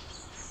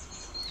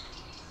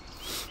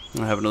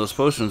 I have those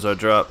potions I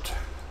dropped.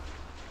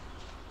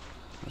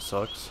 That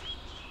sucks.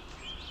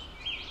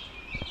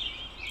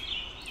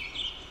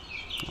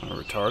 Am I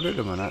retarded?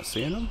 Am I not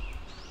seeing them?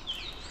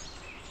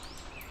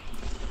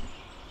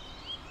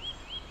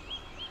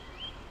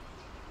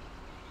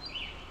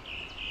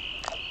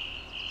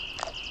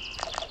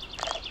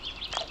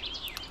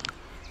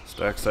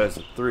 Stack size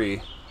of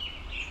 3.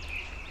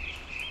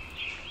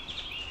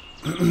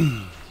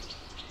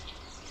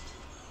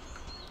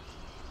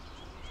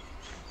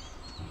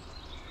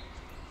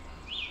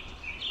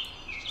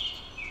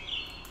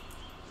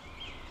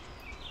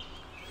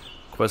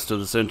 Quest of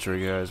the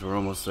century, guys. We're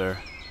almost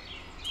there.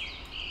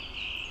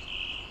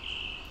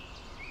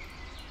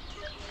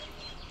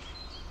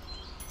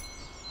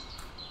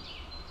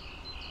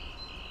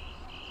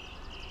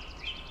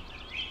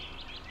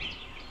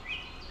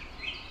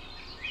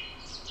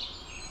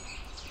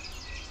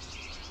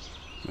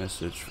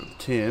 Message from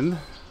Tim.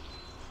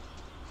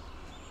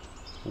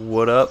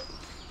 What up?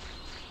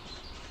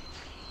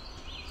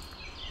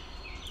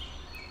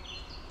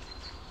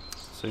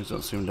 Things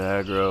don't seem to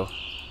aggro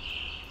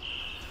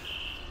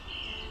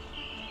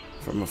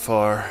from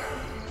afar.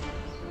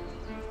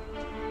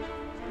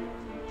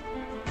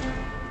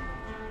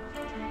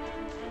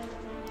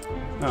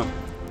 Oh,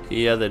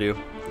 yeah, they do.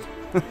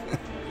 A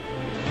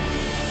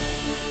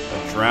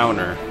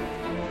drowner.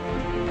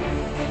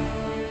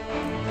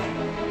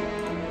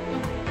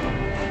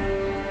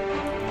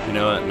 You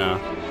know what? No.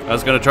 I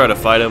was gonna try to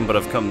fight him, but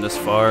I've come this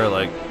far.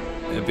 Like,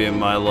 it'd be in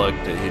my luck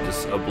that he'd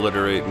just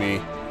obliterate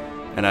me,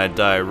 and I'd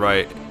die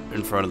right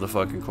in front of the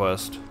fucking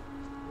quest.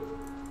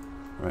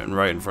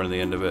 Right in front of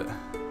the end of it.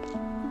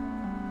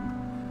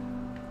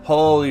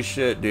 Holy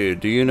shit, dude.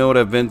 Do you know what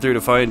I've been through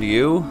to find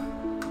you?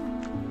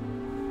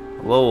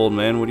 Hello, old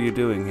man. What are you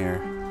doing here?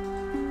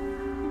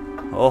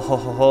 Oh, ho,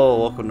 ho,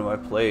 ho. Welcome to my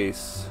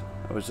place.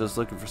 I was just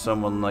looking for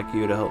someone like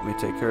you to help me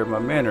take care of my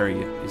manor.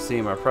 You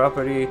see, my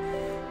property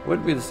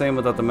wouldn't be the same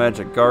without the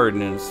magic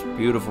garden and its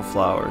beautiful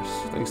flowers.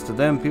 Thanks to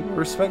them, people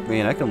respect me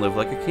and I can live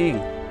like a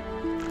king.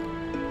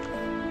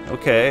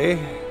 Okay,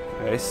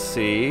 I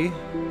see.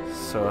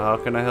 So how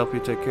can I help you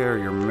take care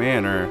of your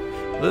manor?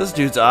 Look at this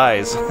dude's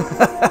eyes.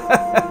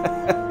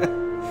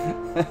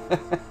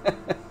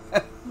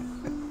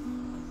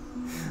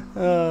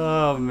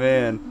 Oh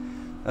man,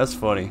 that's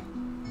funny.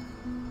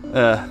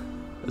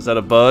 Is that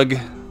a bug?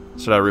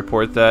 Should I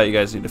report that? You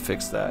guys need to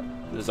fix that.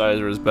 His eyes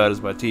are as bad as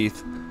my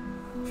teeth.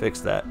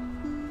 Fix that.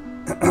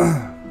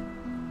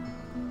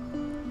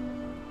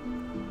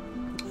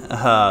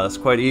 Aha, that's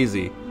quite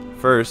easy.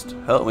 First,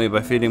 help me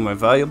by feeding my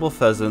valuable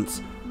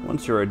pheasants.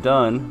 Once you are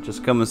done,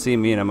 just come and see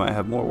me and I might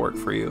have more work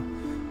for you.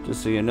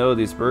 Just so you know,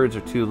 these birds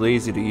are too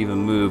lazy to even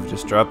move.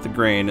 Just drop the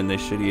grain and they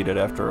should eat it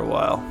after a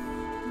while.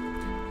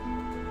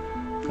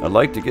 I'd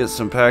like to get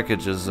some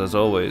packages as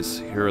always.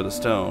 Here are the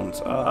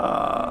stones.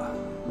 Ah,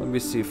 let me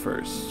see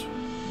first.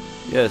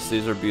 Yes,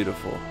 these are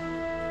beautiful.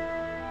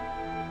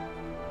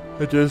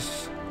 I don't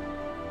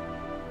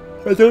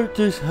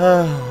just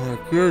have, oh my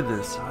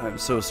goodness, I'm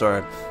so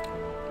sorry.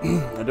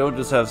 I don't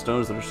just have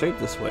stones that are shaped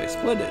this way.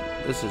 Splendid.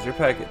 This is your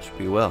package.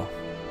 Be well.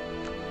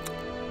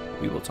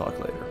 We will talk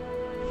later.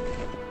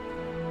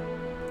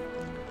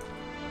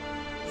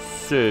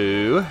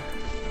 So,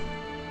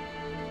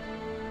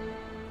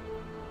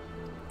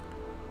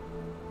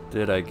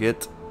 did I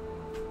get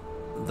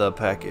the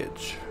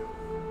package?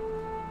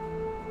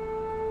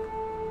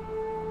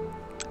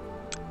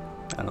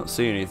 I don't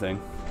see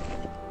anything.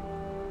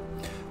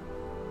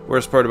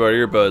 Worst part about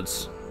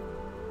earbuds.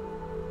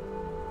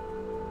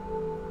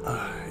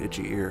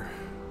 Itchy ear.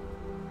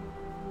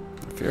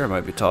 I fear I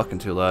might be talking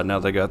too loud now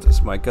that I got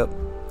this mic up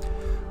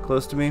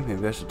close to me.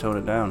 Maybe I should tone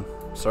it down.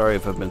 Sorry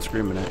if I've been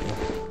screaming at you.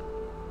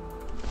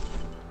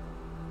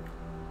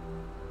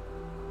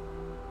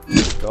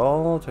 Take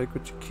all, take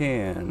what you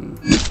can.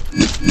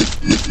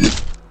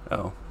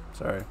 Oh,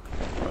 sorry.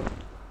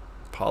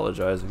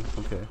 Apologizing.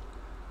 Okay.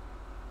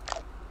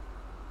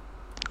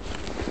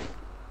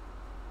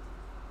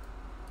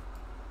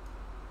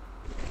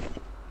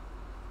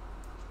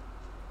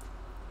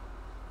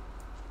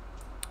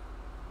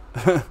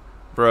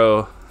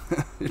 Bro,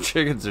 your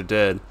chickens are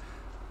dead.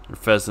 Or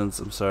pheasants,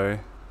 I'm sorry.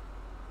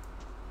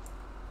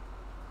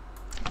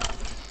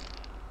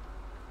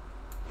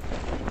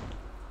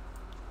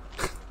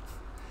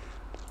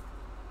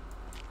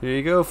 Here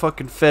you go,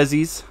 fucking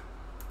fezzies.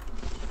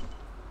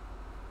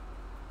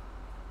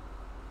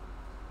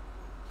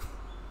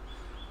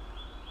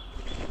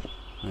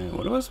 Wait,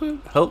 what was it?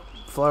 Help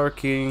Flower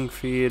King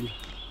feed.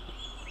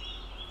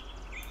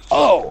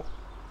 Oh!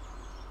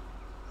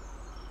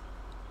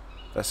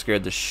 That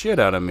scared the shit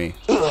out of me.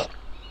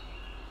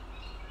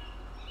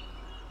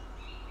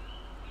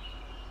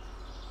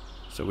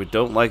 So we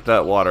don't like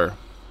that water.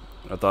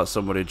 I thought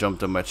somebody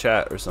jumped in my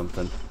chat or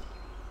something.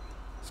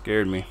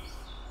 Scared me.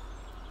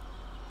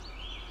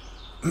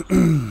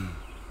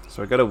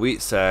 So I got a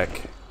wheat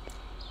sack.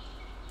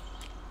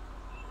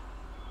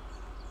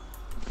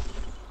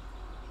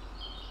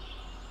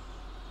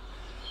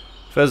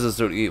 Pheasants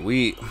don't eat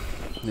wheat.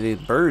 They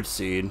eat bird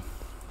seed.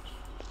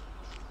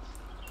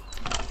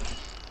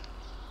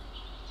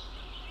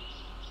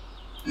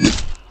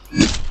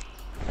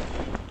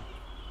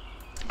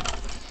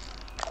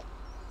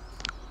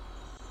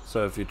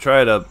 So if you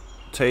try to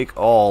take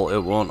all, it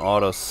won't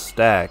auto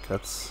stack.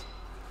 That's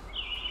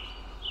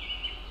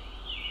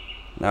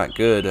not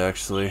good,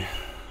 actually.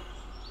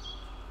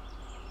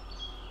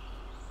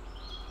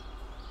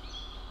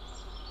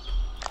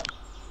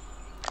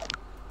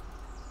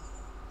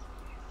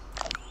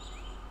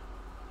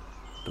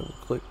 Double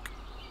click.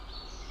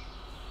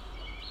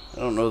 I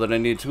don't know that I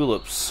need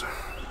tulips.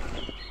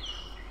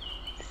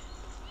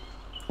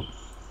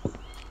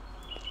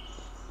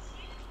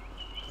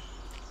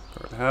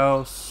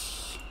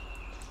 House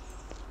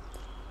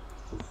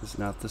is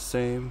not the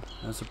same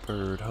as a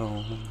bird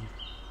home.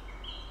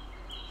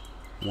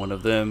 One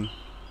of them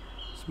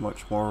is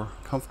much more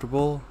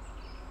comfortable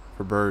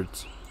for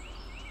birds.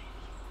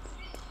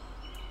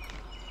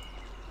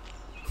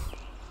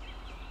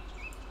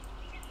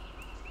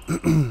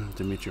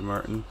 Dimitri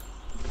Martin.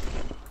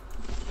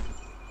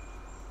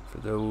 For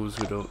those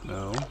who don't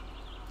know,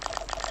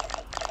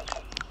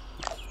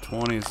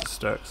 20 is the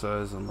stack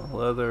size on the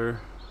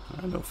leather.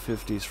 I know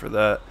 50s for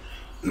that.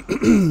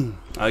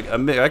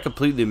 I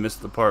completely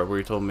missed the part where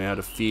he told me how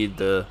to feed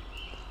these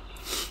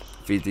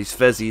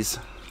fezzies.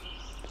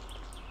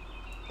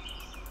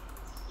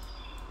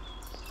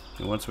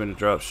 He wants me to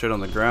drop shit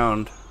on the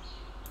ground.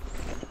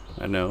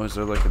 I know. Is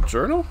there like a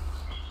journal?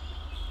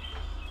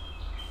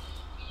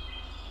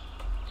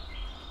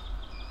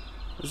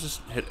 Let's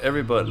just hit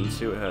every button and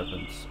see what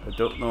happens. I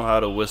don't know how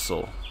to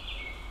whistle.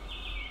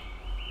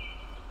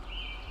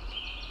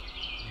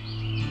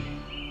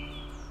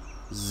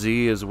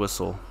 Z is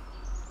whistle.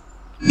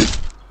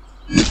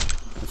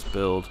 Let's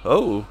build.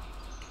 Oh!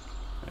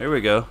 There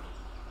we go.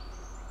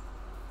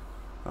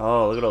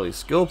 Oh, look at all these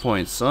skill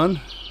points,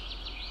 son.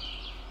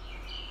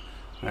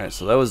 Alright,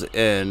 so that was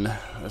N.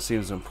 That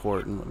seems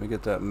important. Let me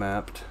get that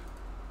mapped.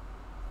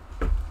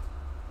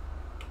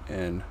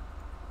 N.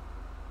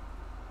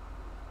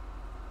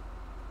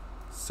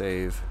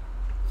 Save.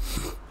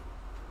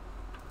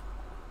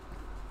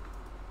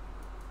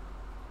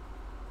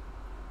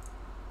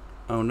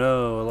 Oh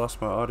no, I lost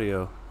my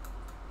audio.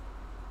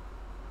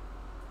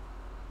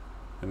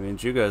 That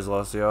means you guys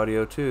lost the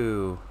audio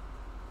too.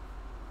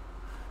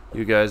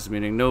 You guys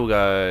meaning no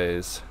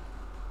guys.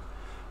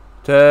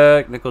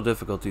 Technical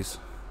difficulties.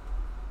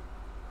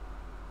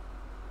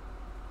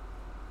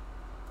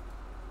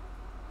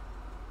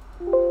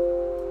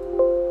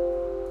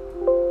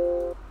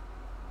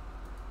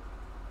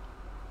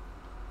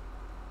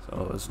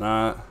 So it's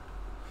not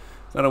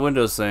a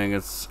Windows thing,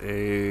 it's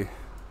a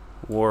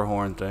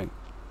Warhorn thing.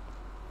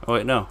 Oh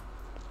wait, no.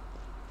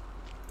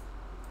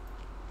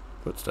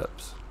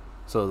 Footsteps.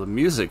 So the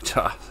music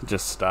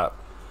just stopped.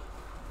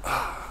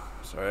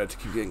 Sorry, I had to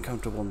keep getting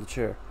comfortable in the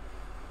chair.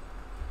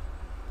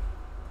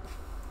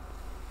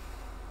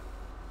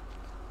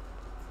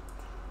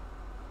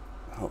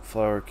 Help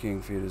Flower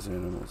King feed his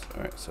animals.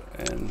 Alright, so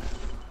end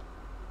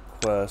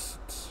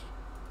quests.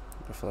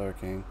 The Flower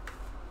King.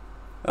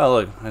 Oh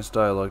look, nice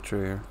dialogue tree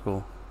here.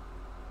 Cool.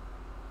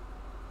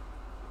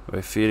 By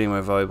feeding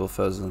my valuable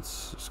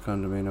pheasants, just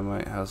come to me and I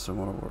might have some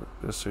more work.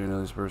 Just so you know,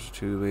 these birds are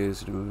too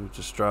lazy to move.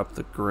 Just drop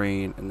the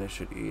grain and they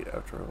should eat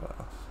after a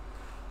while.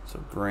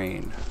 So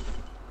grain.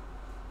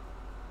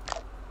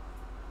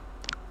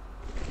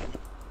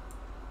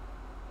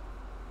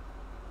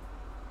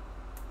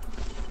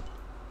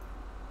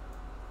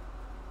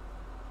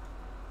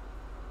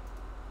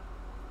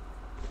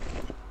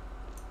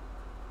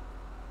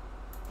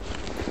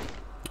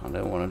 I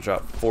didn't want to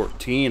drop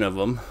 14 of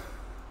them.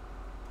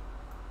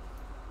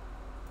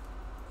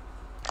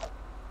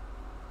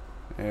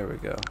 There we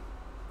go.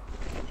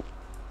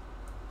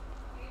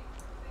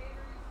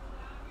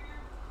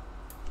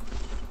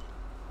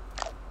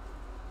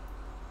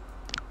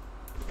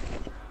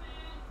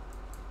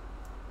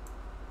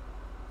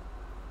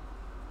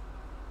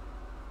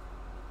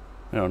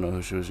 I don't know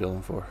who she was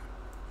yelling for.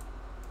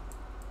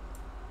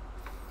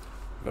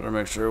 Better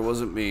make sure it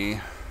wasn't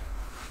me.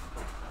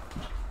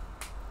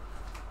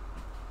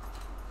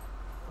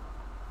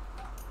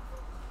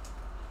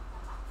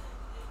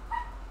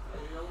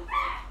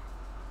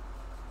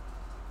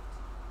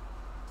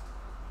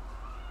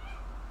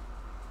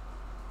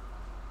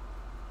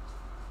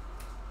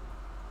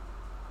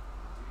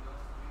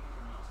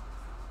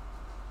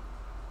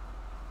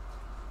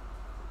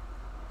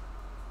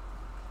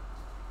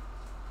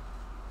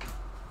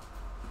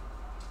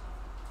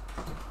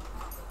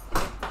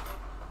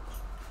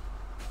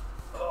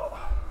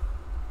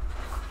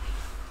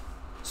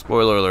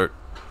 Spoiler alert,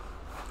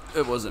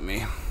 it wasn't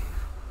me.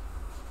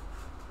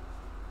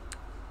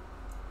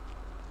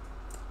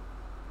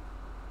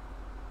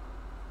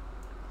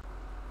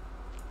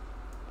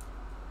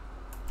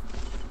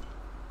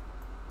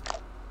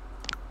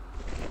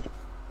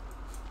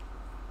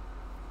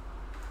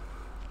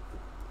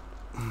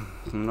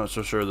 I'm not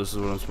so sure this is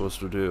what I'm supposed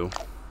to do.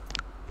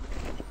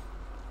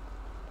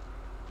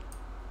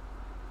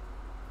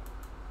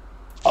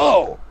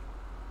 Oh!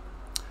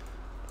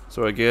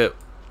 So I get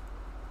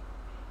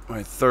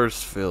my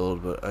thirst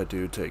filled, but I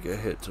do take a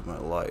hit to my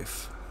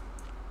life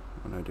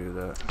when I do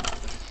that.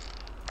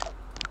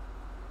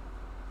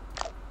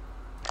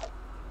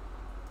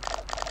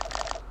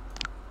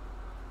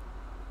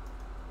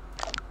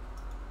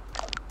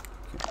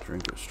 Can't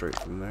drink it straight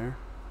from there.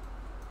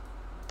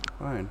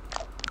 Fine.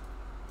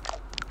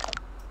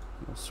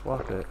 We'll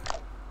swap it.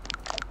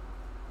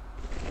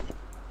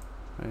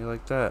 How do you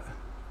like that?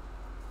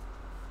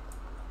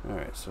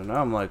 Alright, so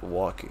now I'm like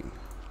walking.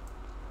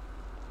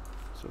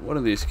 So one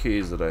of these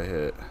keys that I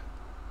hit.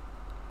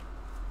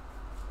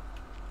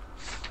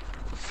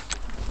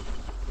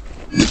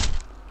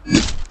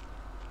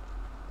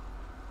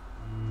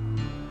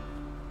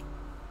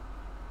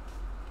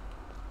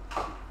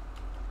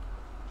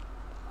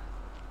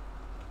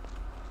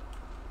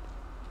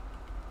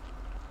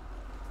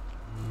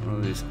 One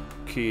of these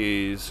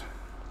keys.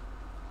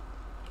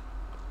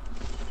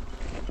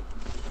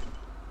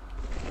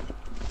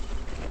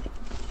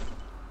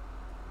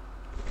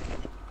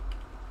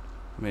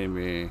 Made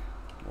me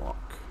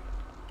walk.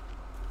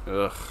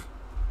 Ugh.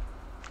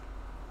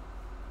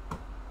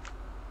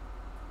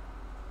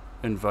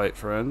 Invite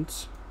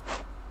friends.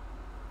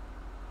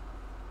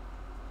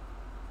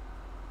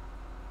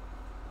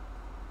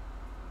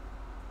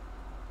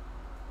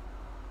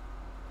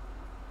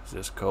 Is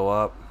this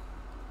co-op?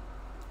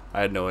 I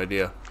had no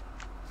idea.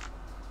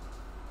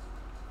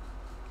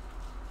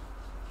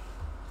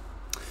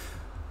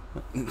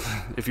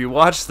 If you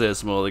watch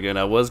this, Mulligan,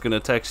 I was gonna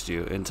text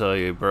you and tell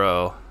you,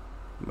 bro.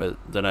 But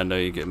then I know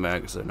you get mad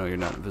because I know you're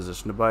not in a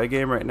position to buy a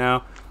game right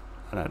now,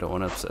 and I don't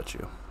want to upset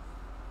you.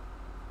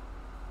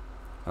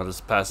 I'll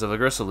just passive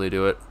aggressively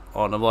do it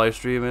on a live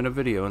stream and a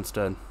video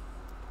instead.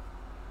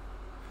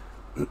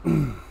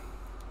 So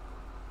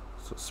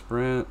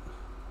sprint,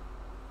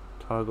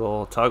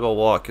 toggle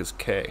walk is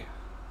K.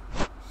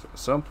 So at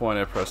some point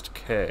I pressed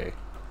K.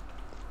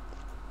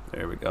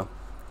 There we go.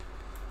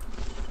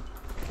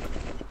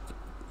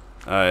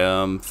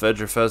 I fed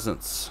your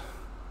pheasants.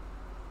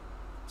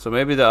 So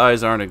maybe the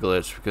eyes aren't a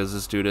glitch because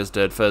this dude has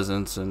dead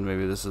pheasants, and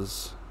maybe this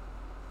is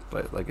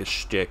like a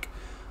shtick.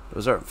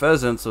 Those aren't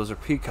pheasants, those are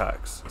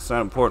peacocks. It's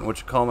not important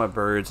what you call my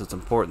birds, it's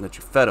important that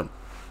you fed them.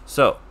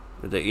 So,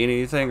 did they eat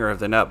anything, or have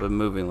they not been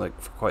moving like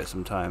for quite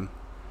some time?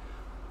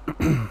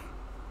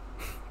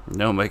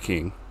 No, my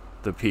king.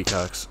 The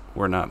peacocks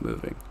were not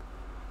moving.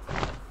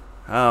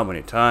 How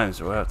many times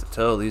do I have to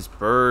tell these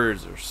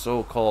birds are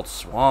so-called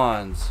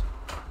swans?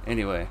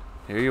 Anyway,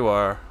 here you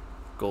are,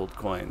 gold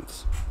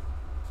coins.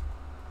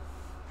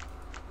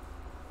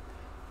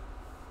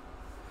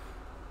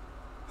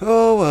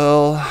 Oh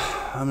well,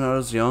 I'm not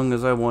as young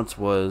as I once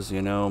was,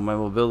 you know, my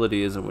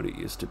mobility isn't what it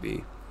used to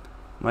be.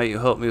 Might you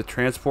help me with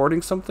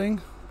transporting something?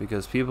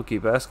 Because people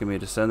keep asking me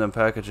to send them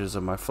packages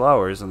of my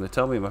flowers, and they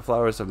tell me my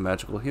flowers have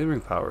magical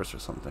healing powers or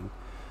something.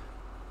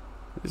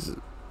 These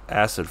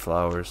acid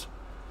flowers.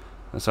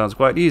 That sounds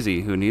quite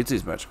easy. Who needs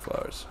these magic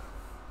flowers?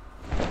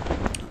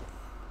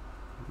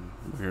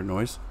 Weird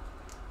noise.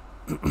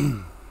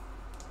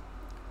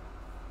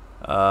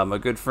 My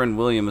good friend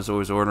William is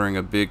always ordering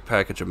a big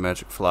package of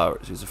magic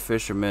flowers. He's a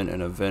fisherman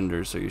and a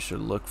vendor, so you should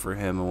look for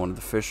him in one of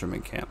the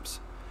fisherman camps.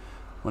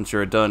 Once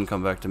you're done,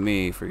 come back to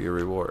me for your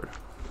reward.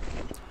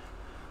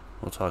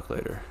 We'll talk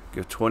later.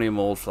 Give 20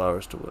 mold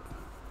flowers to Will.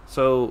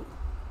 So,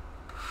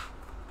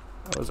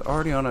 I was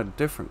already on a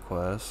different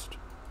quest.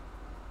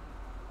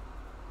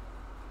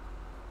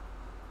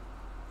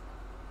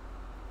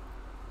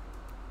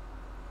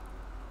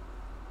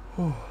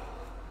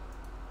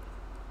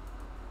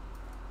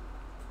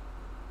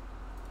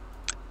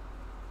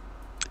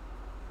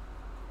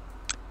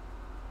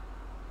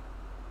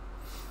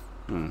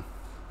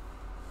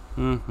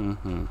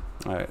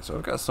 Alright, so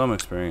I've got some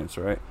experience,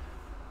 right?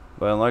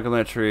 By unlocking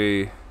that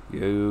tree,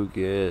 you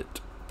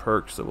get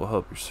perks that will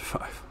help you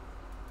survive.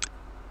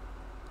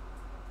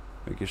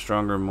 Make you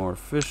stronger and more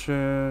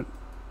efficient.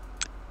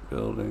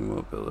 Building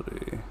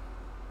mobility.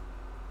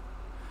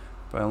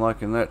 By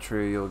unlocking that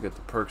tree, you'll get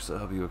the perks that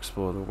help you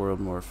explore the world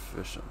more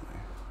efficiently.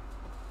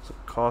 So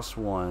it costs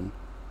 1.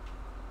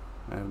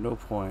 I have no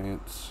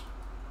points.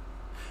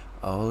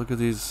 Oh, look at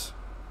these.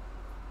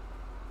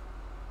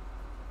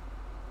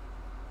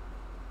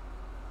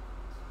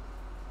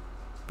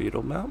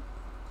 Beetle mount.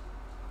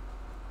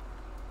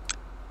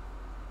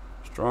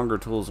 Stronger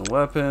tools and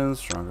weapons,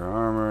 stronger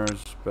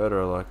armors,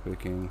 better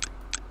lockpicking.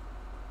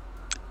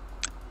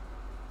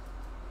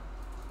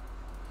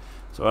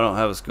 So I don't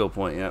have a skill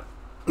point yet.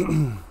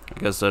 I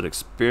guess that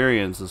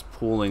experience is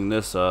pulling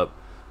this up.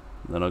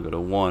 Then I'll go to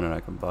 1 and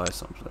I can buy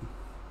something.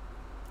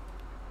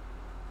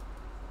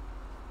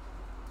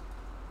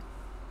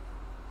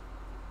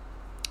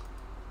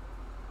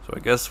 So I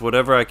guess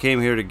whatever I came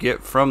here to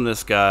get from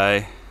this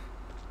guy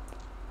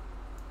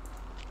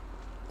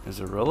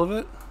is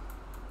irrelevant?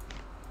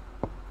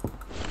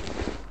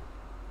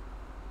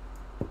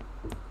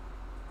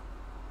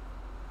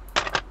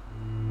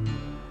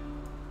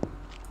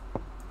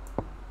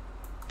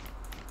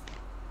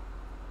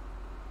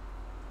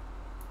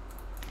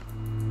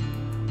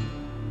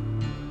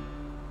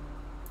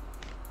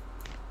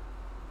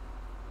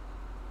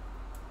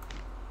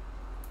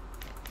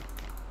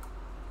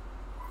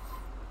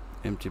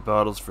 Empty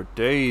bottles for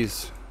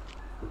days.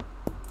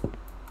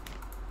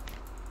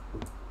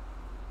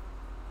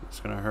 It's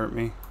gonna hurt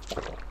me.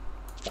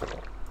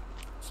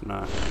 It's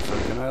not.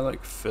 So can I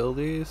like fill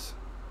these?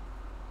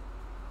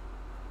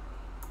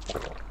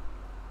 Didn't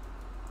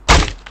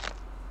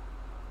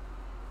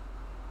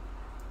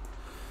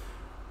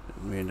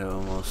mean to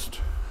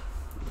almost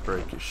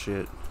break your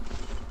shit.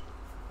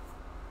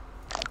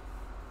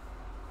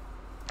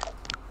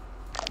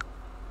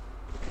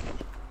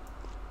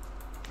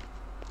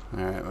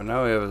 Alright, well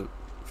now we have a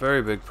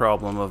very big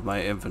problem of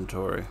my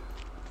inventory.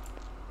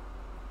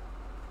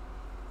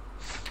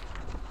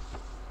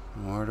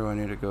 Where do I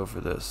need to go for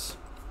this?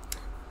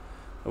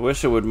 I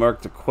wish it would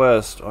mark the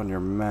quest on your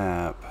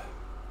map.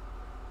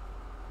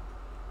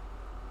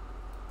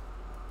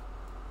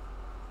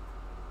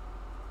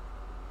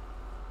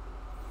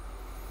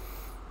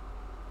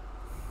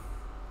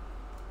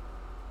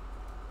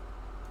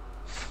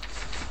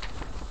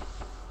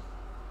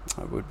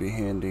 That would be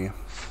handy.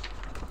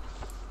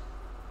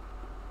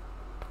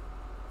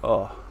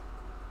 Oh.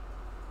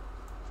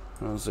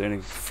 I don't see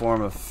any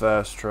form of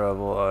fast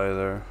travel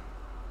either.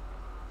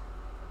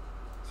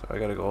 So I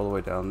gotta go all the way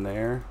down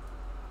there.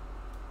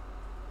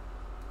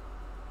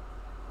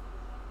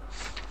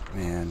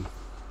 Man.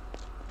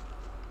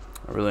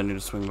 I really need to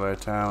swing by a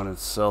town and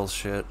sell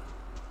shit.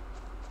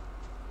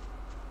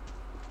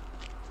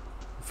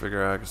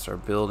 Figure out I can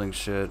start building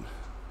shit.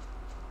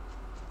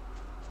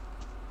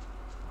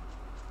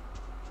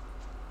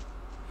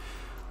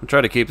 I'm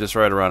trying to keep this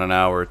right around an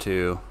hour or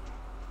 2.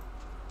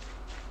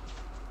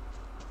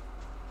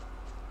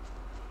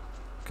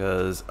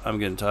 Because I'm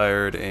getting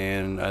tired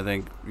and I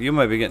think you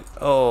might be getting...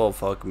 Oh,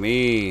 fuck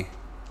me.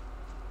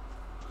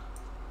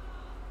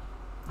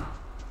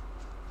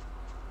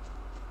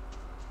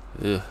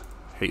 Ugh.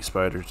 Hate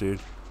spiders, dude.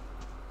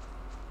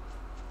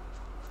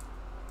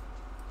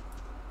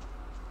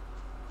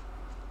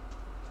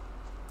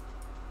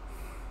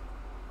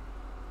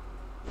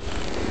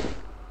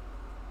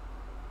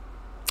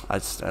 I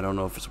don't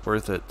know if it's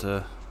worth it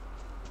to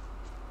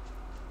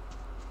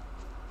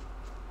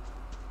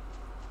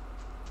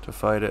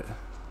fight it.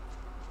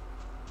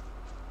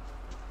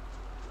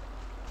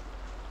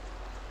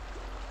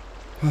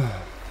 So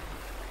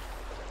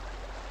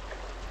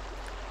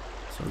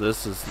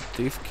this is the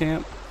thief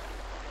camp.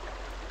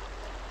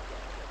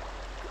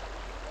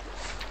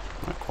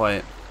 Not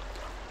quite.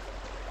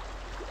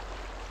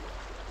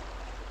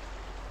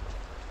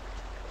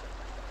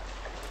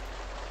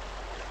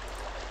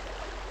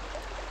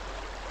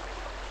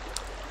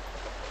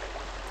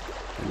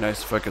 Be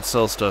nice if I could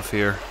sell stuff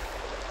here.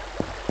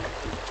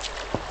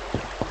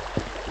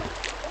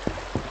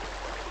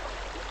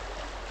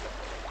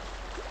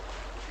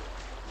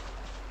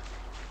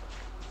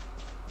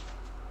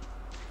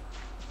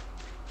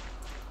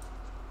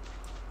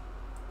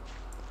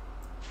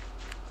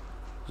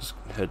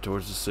 Head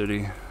towards the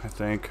city, I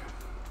think.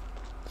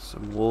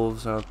 Some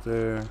wolves out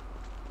there.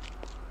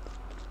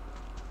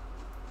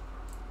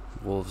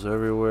 Wolves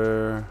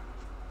everywhere.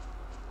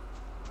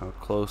 How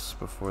close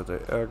before they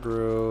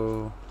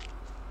aggro?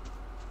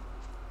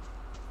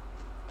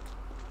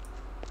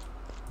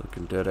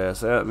 Looking dead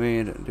ass at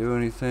me, didn't do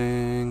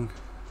anything.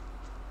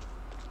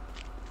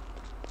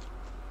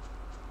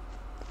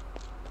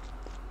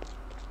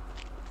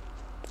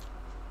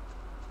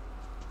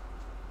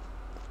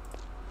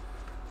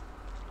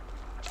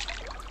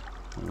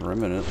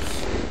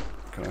 Remnants.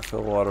 Can I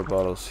fill water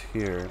bottles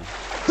here?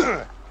 No?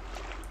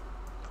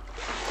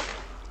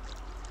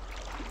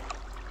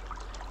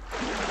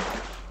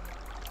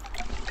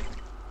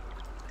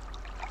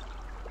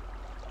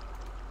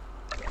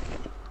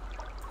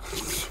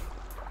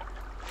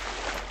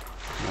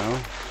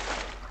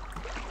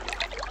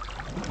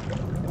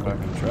 I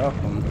can drop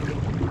them.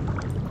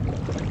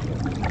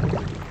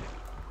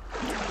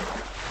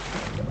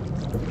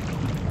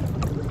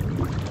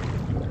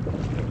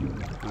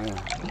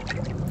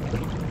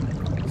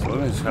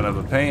 Swimming's kind of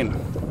a pain.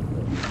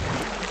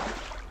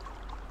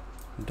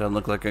 It doesn't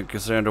look like it can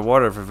stay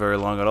underwater for very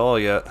long at all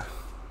yet.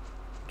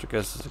 Which I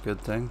guess is a good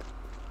thing.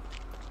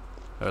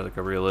 Or like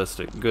a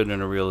realistic, good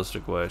in a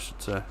realistic way, I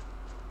should say.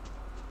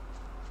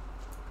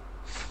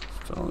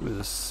 It's telling me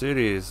the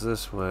city is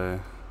this way.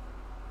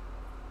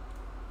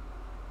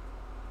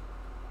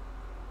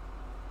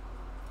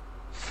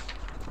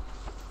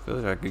 I feel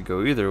like I could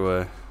go either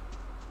way.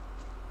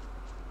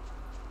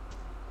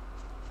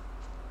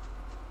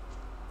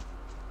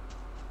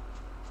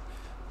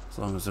 As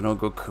long as I don't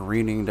go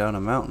careening down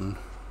a mountain.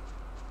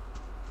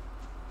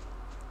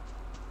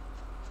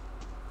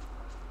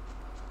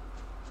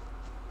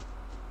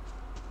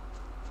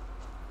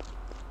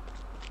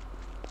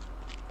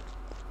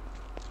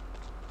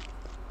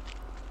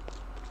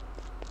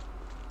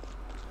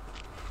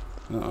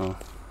 Uh-oh.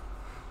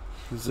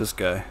 Who's this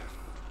guy?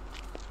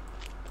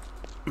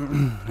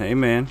 Hey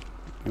man,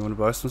 you want to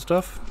buy some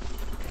stuff?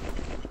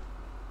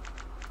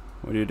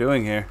 What are you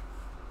doing here?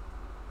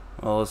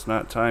 Well, it's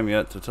not time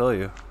yet to tell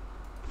you.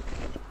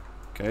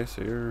 Okay,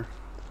 so you're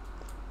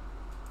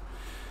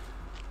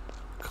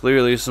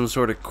clearly some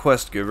sort of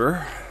quest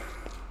giver.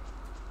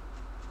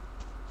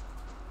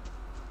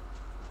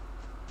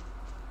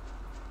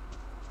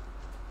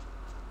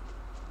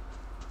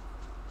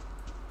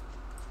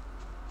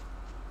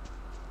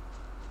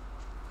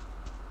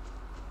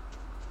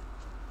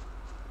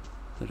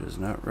 That is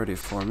not ready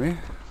for me.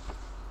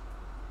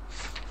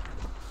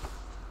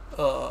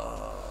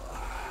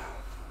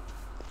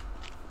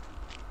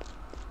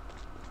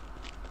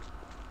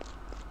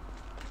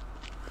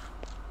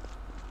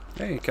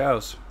 Hey,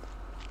 cows.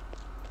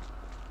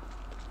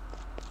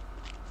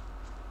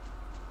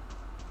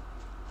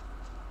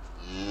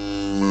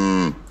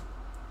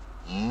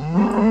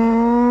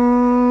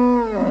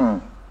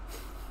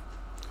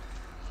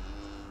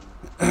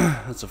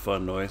 That's a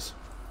fun noise.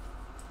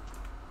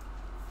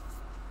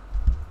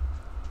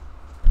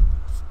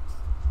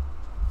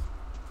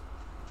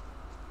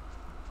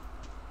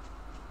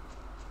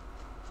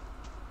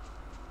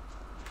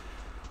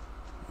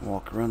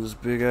 Walk around this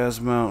big ass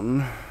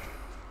mountain.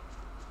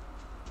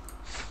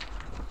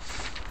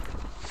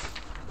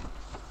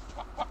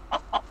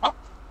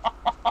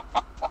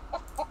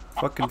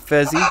 Fucking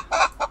Fezzy.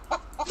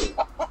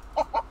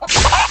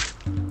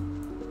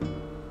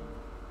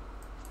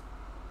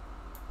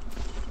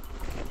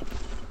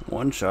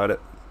 One shot it.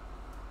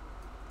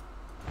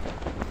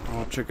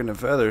 All chicken and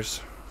feathers.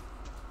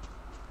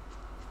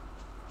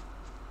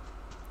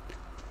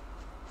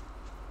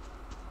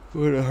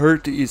 Would it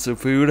hurt to eat some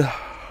food?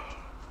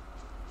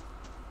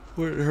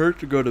 Would it hurt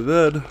to go to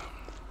bed?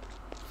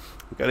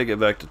 I gotta get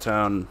back to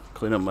town,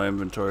 clean up my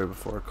inventory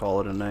before I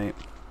call it a night.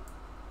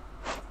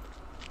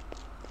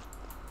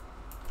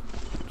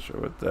 Not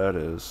sure what that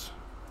is.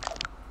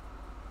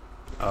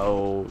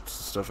 Oh, it's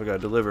the stuff I gotta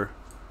deliver.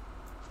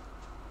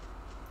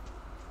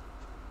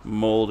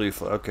 Moldy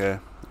okay,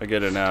 I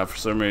get it now. For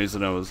some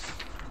reason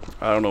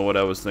I don't know what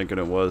I was thinking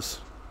it was.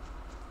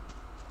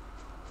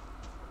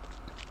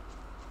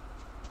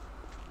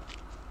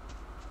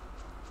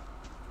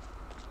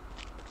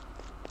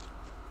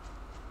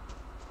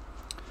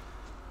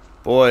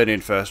 Boy, I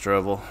need fast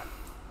travel.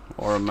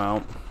 Or a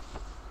mount.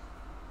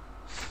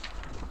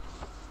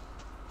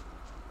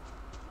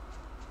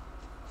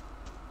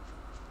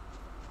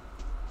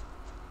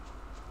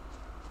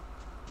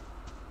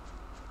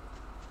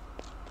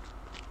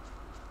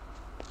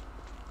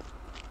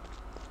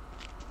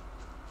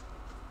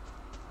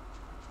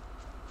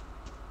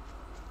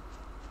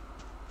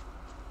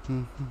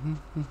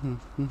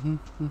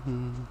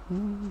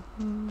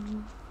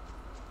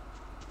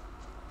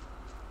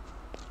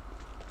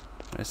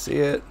 I see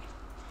it.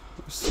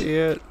 I see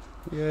it.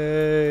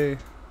 Yay.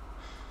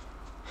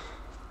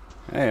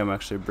 Hey, I'm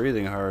actually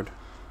breathing hard.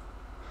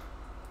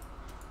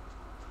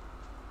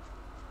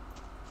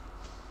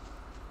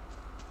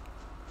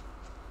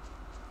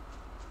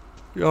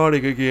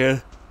 Yawning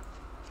again.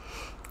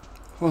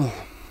 Oh.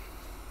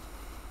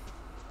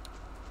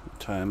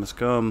 The time has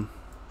come.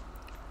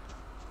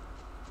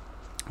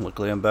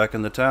 Luckily I'm back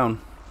in the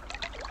town.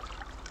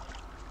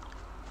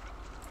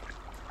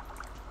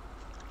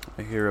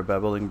 I hear a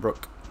babbling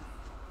brook.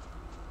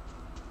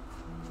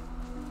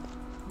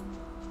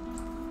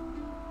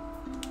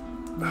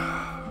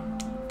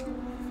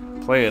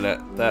 Playing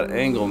at that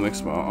angle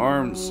makes my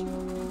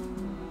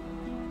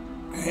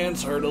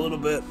hands hurt a little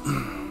bit.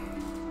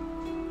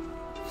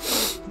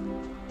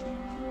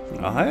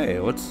 Oh, hey,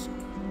 what's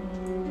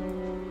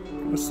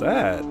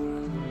that?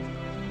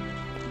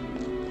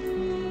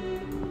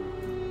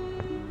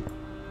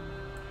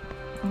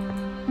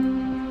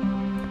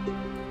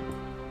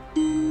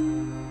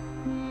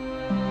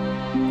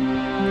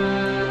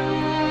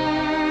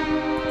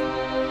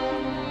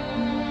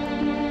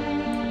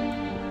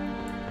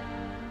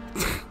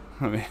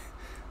 I mean,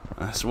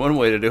 that's one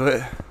way to do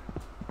it.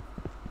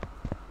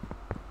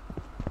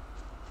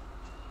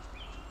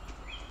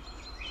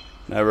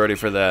 Not ready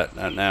for that.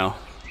 Not now.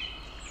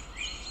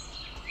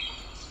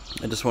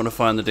 I just want to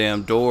find the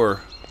damn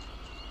door.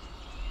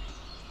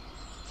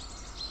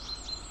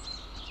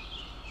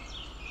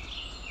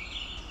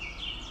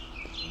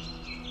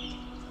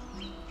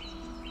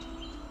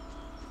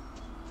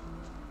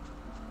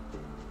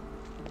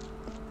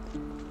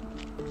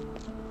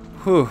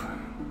 Whew.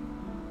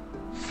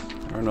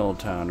 We're in Old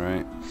Town,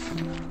 right?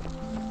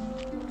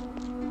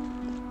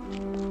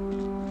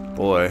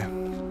 Boy. I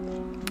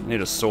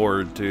need a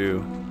sword,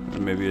 too.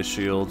 And maybe a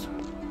shield.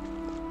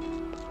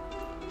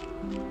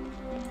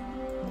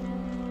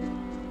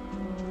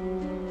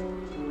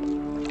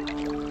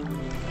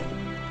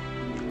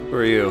 Who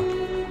are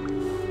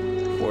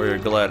you? Warrior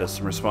Gladys.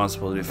 I'm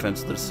responsible for the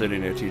defense of the city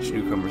and I teach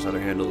newcomers how to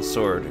handle the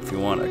sword. If you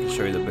want, I can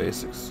show you the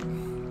basics.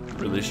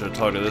 Really should have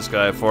talked to this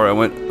guy before I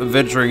went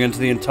venturing into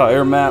the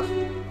entire map.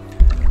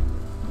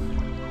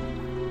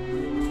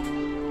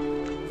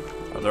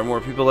 Are there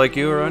more people like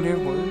you around here?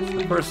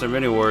 Of course, there are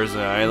many warriors on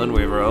the island.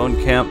 We have our own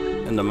camp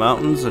in the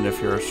mountains, and if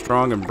you're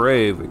strong and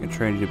brave, we can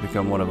train you to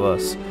become one of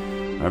us.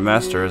 Our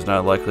master is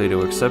not likely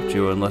to accept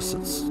you unless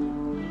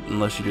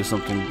you do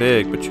something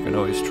big, but you can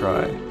always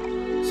try.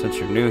 Since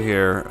you're new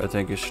here, I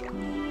think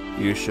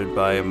you should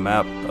buy a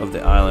map of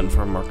the island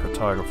from our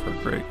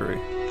cartographer,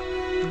 Gregory.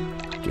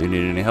 Do you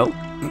need any help?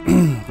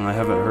 I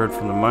haven't heard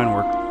from the mine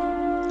work.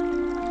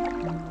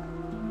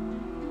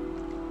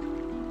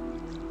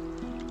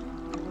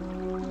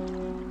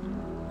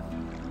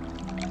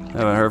 I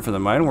haven't heard from the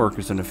mine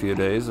workers in a few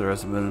days. There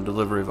hasn't been a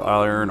delivery of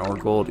iron or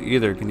gold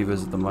either. Can you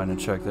visit the mine and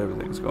check that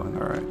everything's going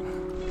alright?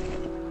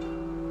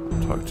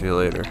 I'll talk to you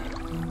later.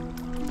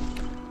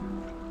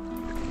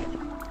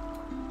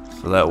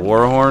 So that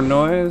Warhorn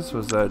noise,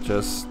 was that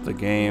just the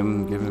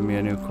game giving me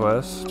a new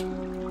quest?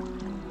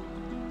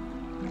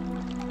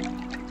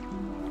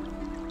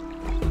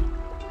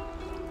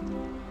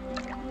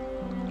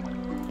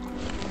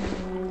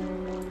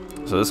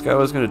 So this guy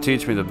was going to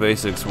teach me the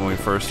basics when we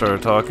first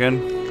started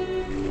talking.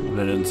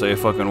 They didn't say a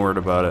fucking word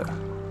about it.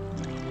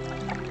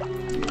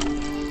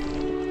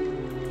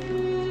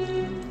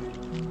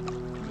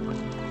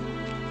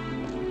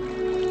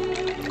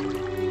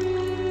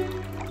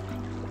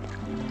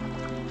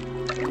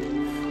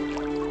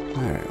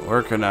 Alright,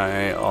 where can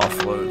I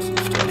offload some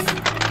stuff?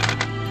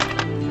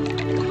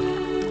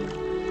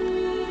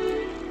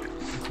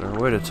 Is there a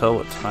way to tell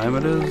what time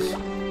it is?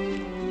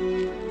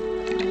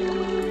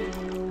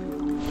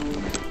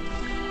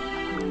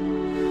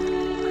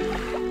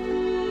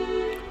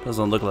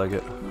 Doesn't look like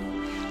it.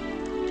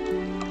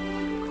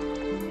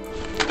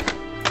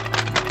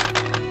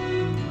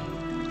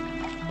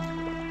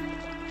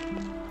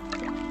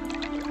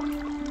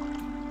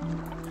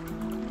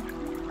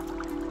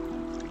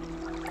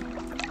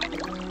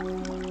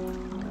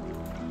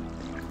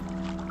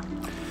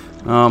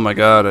 Oh my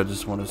god, I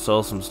just want to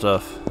sell some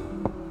stuff.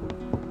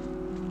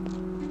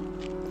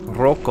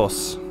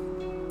 Rocos.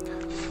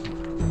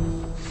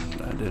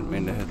 I didn't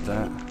mean to hit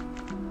that.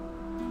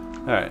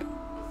 Alright.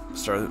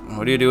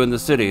 What do you do in the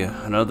city?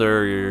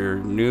 Another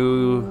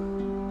new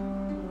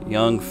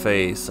young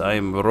face. I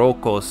am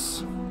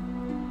Rokos.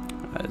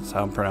 That's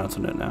how I'm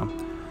pronouncing it now.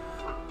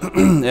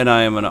 And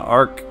I am an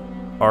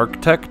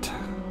architect.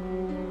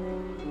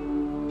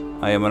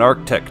 I am an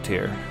architect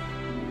here.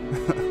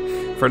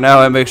 For now,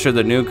 I make sure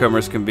that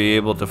newcomers can be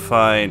able to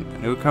find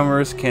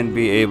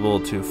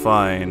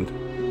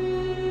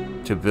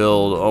to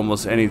build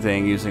almost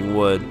anything using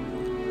wood.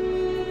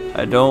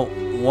 I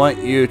don't want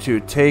you to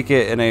take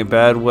it in a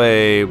bad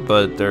way,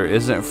 but there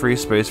isn't free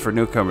space for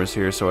newcomers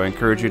here, so I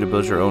encourage you to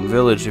build your own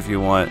village if you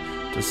want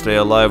to stay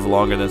alive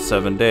longer than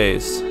 7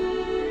 days.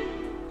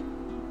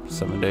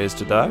 7 days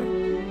to die?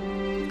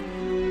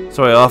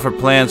 So I offer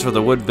plans for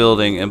the wood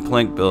building and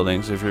plank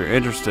buildings. If you're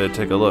interested,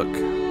 take a look.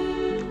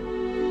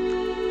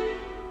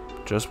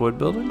 Just wood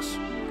buildings?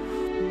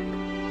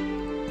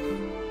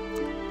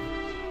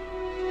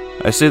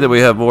 I see that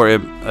we have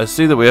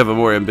a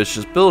more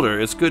ambitious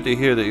builder. It's good to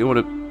hear that you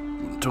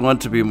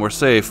want to be more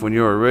safe. When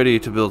you are ready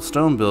to build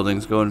stone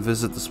buildings, go and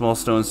visit the small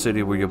stone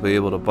city where you'll be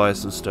able to buy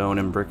some stone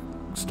and brick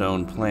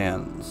stone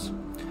plans.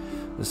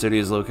 The city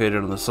is located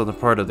on the southern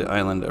part of the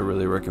island. I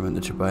really recommend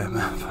that you buy a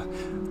map.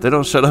 They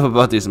don't shut up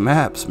about these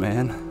maps,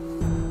 man.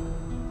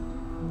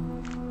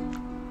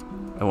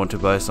 I want to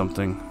buy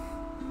something.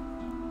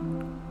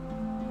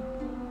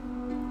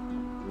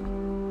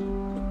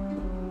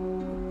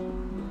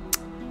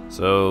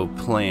 So,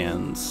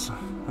 plans.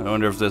 I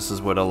wonder if this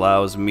is what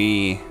allows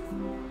me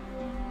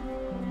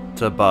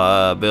to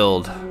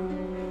build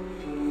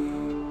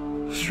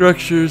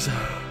structures.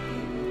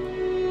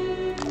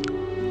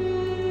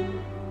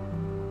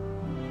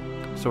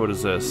 So what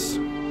is this?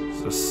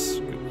 Is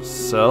this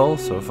sell?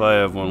 So if I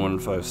have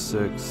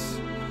 1156,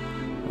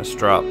 let's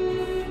drop.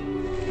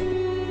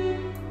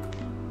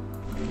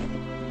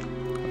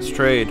 Let's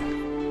trade.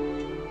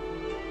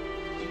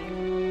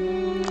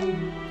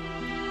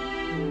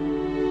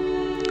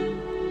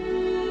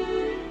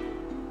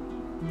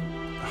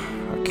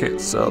 I can't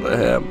sell to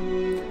him.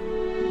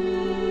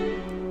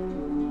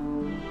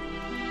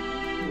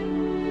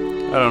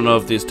 I don't know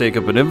if these take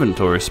up an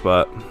inventory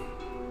spot.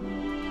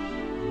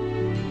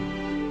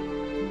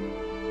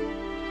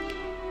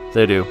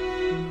 They do.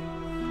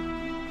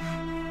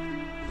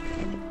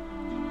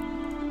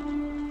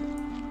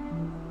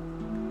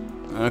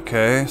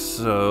 Okay,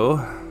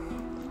 so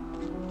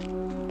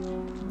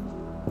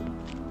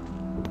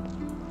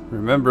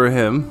remember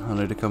him. I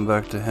need to come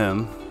back to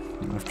him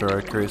after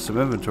I create some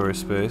inventory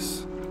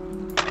space.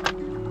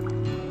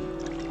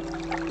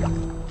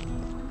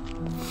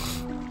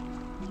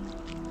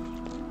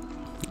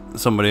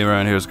 Somebody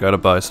around here's got to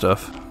buy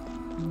stuff.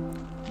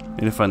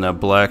 Need to find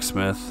that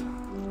blacksmith.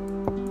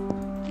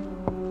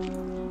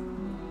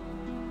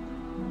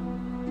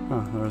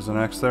 Oh, there's an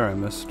axe there I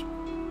missed.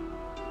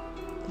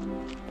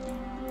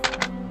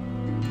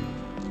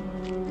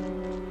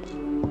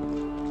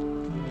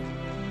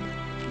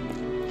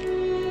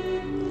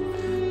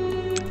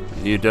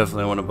 You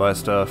definitely want to buy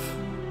stuff.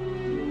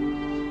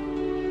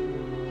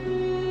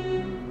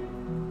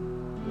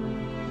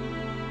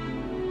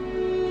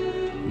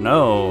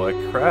 No, I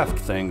craft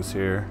things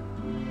here.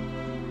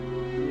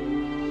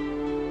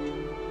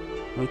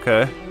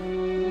 Okay.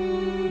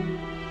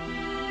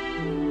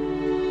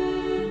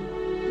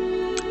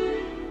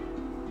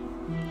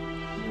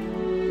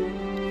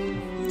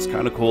 It's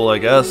kind of cool, I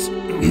guess. I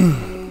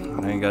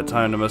ain't got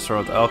time to mess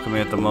around with alchemy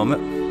at the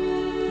moment.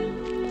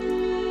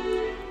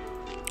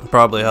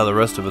 Probably how the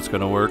rest of it's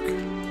gonna work.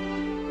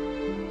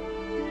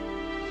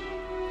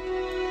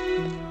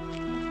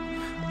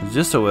 It's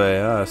just a way.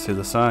 Ah, I see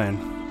the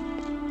sign.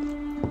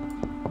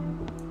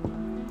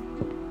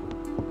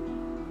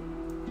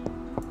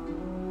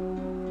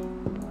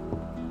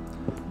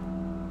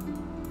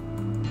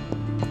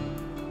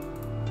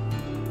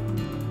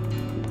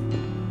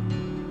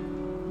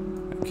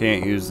 I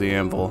can't use the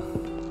anvil.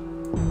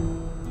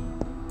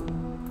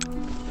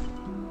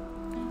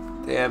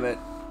 Damn it.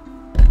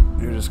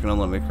 You're just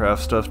gonna let me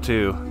craft stuff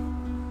too.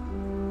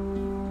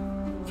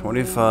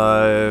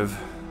 25.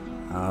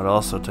 It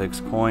also takes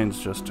coins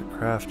just to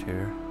craft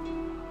here.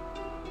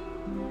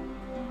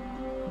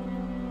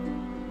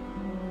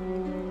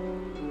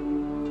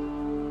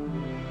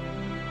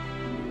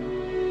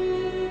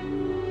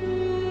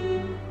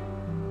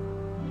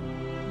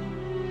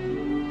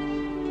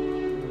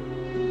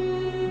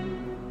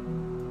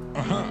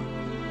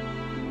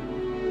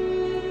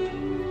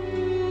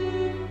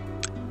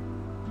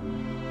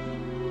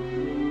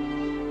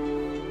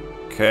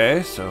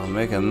 Okay, so I'm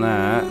making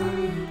that.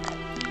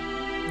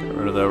 Get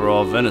rid of that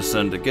raw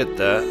venison to get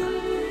that.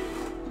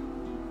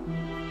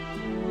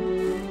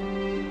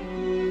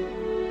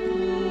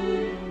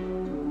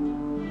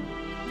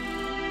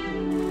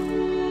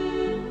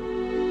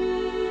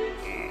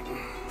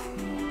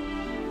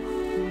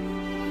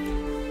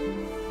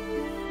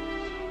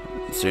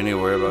 Don't see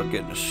anywhere about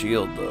getting a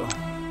shield though.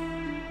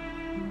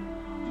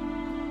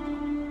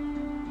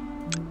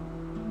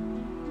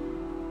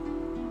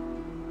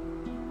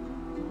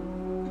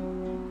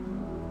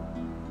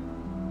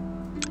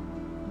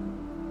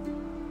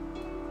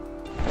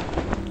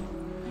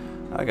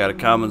 I got a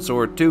common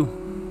sword too.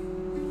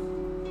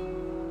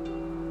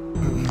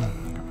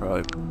 Could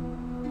probably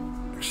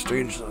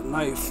exchange the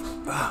knife.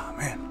 Ah,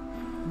 man.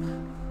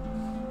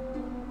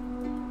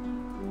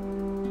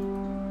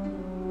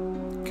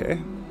 Okay.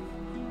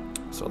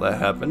 So that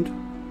happened.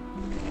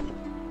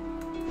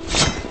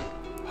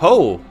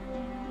 Ho!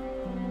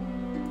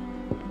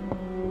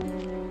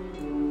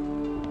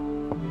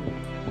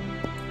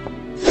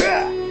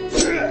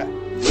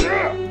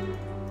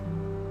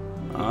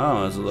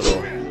 Oh, there's a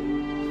little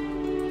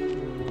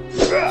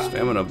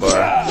stamina bar.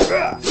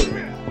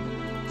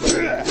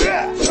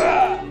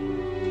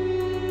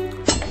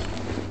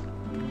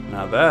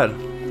 Not bad.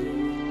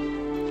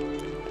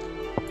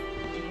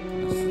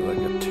 This is like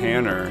a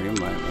tanner. You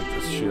might make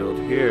this shield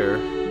here.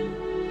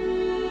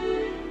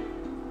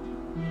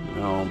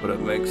 No, but it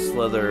makes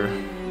leather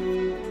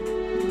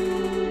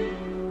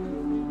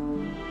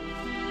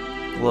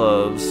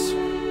gloves.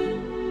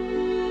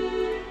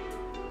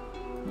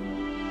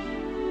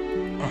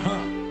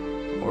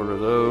 Order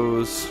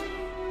those.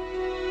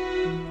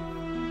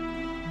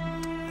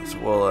 As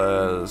well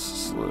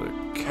as the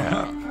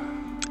cap.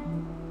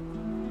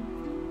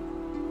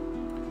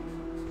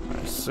 I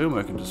assume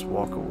I can just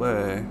walk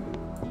away.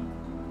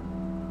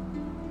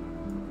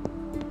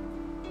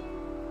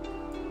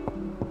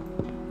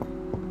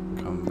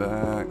 Come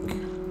back.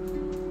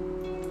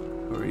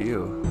 Who are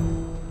you?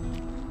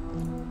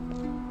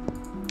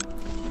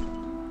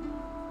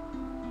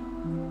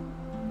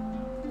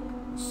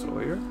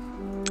 Sawyer?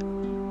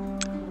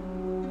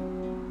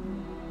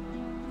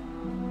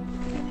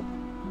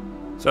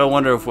 So I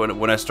wonder if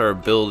when I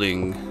start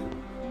building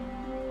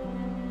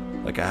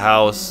like a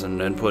house and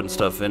then putting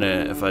stuff in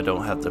it, if I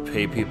don't have to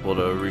pay people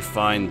to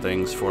refine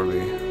things for me.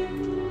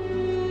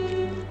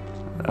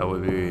 That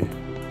would be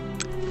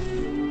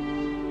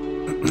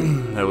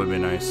that would be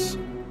nice.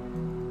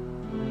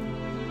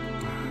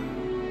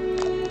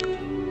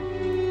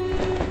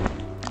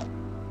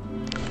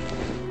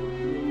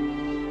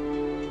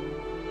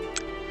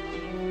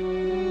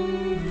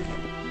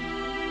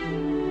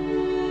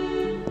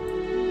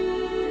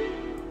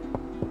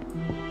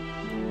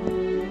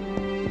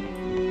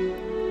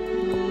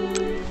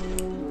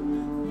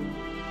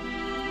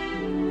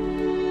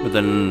 But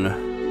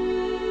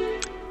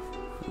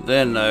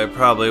then I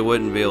probably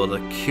wouldn't be able to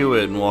queue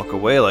it and walk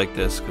away like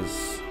this,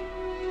 because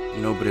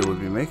nobody would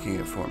be making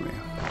it for me.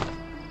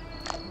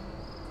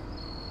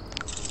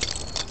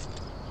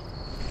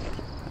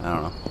 I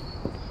don't know.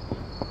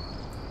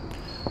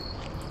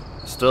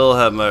 I still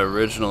have my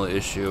original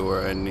issue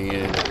where I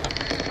need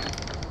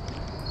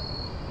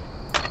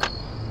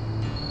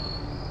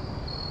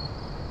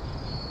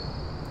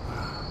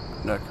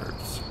neck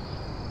hurts.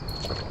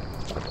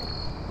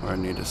 Where I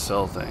need to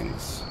sell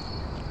things.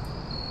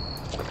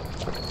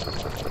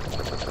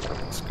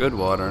 It's good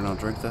water and I'll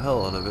drink the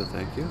hell out of it,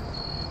 thank you.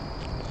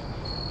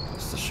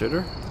 It's the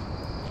shitter?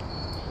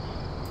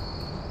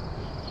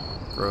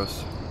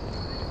 Gross.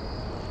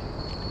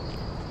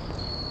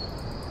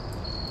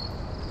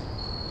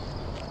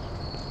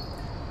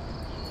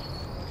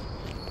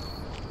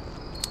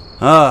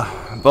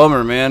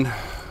 Bummer, man.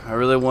 I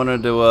really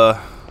wanted to,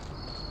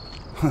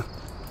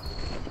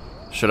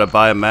 should I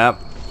buy a map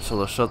so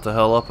they'll shut the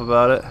hell up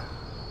about it?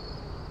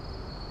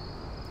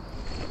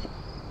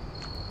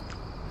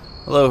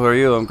 Hello, who are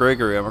you? I'm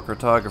Gregory. I'm a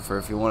cartographer.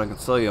 If you want, I can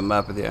sell you a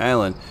map of the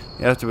island.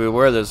 You have to be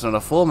aware that it's not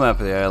a full map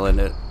of the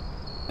island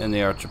in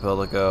the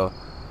archipelago.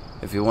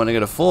 If you want to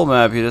get a full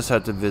map, you just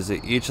have to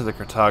visit each of the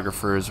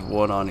cartographers,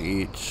 one on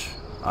each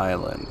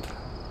island.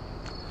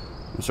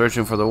 I'm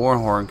searching for the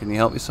Warhorn. Can you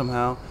help me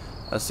somehow?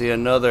 I see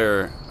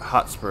another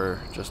hotspur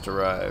just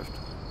arrived.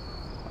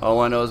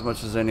 Oh, I know as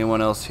much as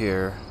anyone else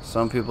here.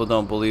 Some people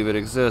don't believe it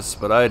exists,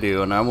 but I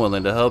do, and I'm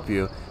willing to help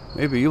you.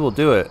 Maybe you will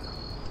do it.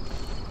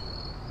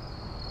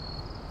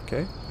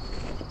 Okay.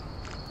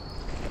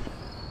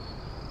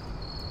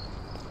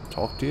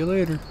 Talk to you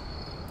later.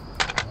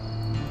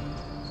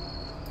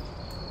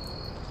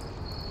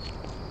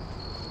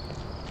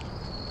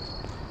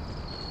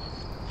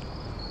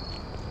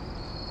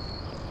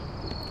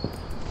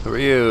 Who are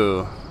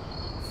you?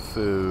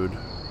 Food.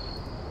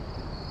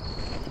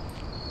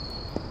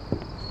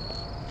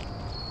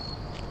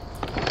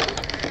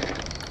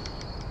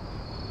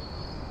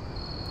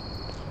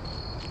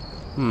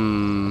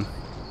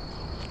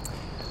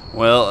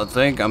 Well, I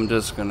think I'm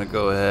just gonna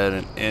go ahead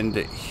and end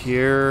it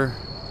here.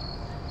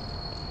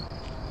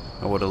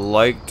 I would have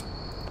liked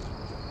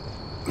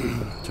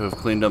to have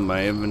cleaned up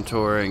my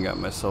inventory and got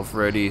myself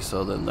ready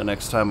so that the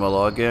next time I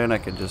log in I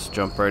could just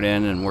jump right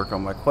in and work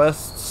on my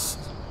quests.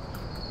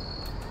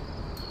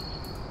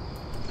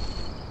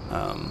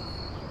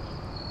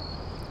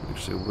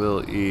 Actually,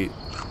 we'll eat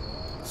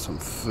some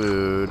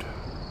food.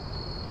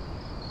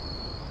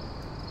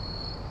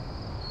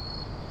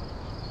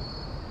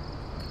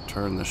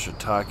 Turn the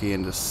shiitake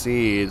into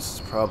seeds.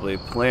 Probably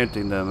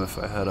planting them if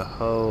I had a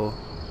hoe.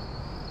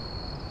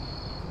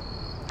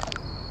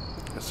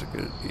 Guess I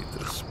could eat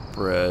this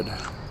bread.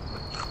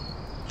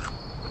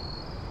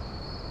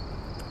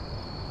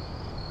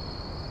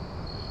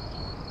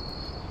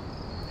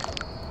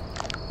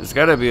 There's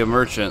gotta be a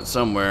merchant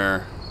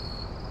somewhere.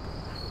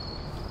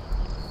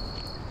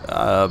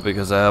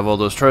 Because I have all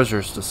those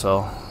treasures to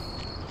sell.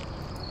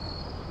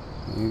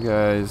 You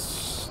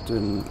guys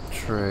didn't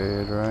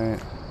trade, right?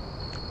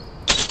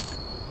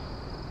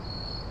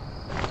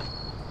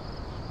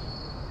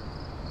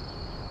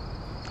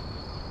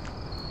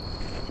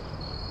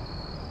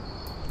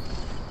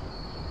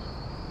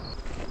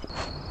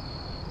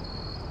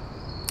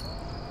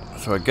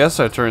 So I guess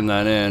I turned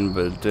that in,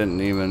 but it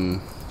didn't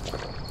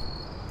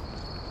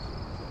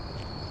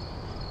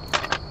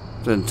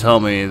tell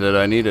me that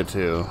I needed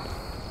to.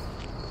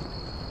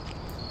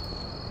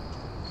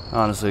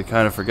 Honestly,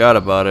 kind of forgot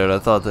about it. I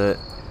thought that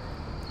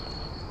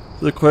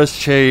the quest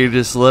chain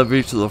just led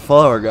me to the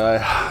flower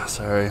guy.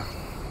 Sorry.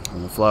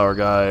 And the flower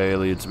guy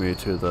leads me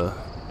to the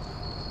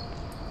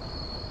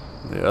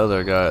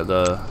other guy,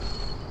 the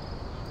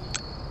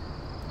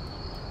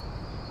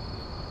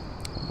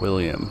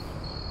William.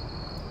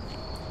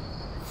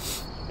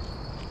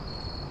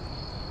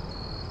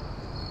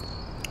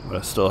 But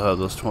I still have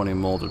those 20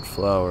 molded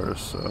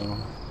flowers, so...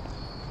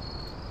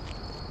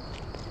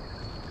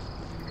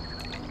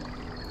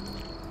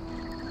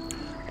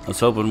 I was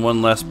hoping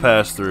one last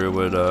pass through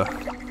would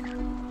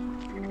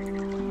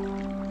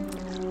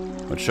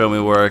show me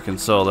where I can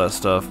sell that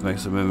stuff, make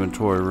some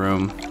inventory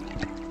room.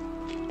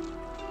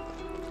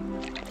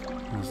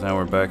 Because now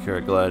we're back here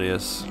at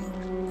Gladius.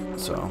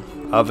 So,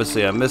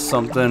 obviously I missed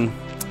something.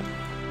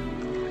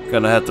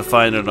 Gonna have to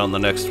find it on the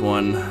next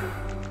one.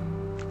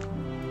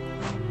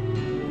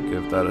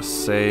 Give that a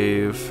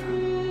save.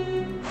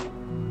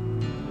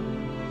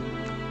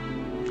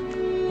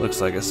 Looks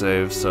like a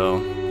save,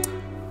 so.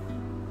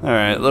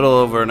 Alright, a little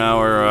over an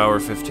hour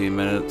 15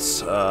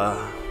 minutes.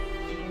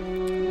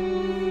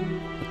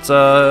 It's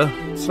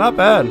not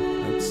bad.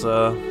 It's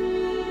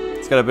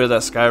got a bit of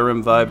that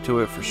Skyrim vibe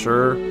to it for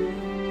sure.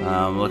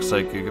 Looks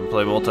like you can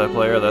play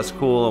multiplayer. That's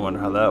cool. I wonder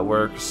how that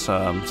works.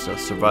 So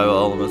survival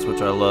elements,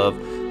 which I love.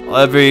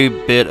 Every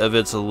bit of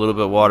it's a little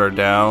bit watered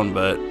down,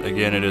 but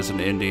again, it is an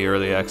indie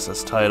early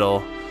access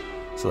title,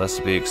 so that's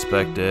to be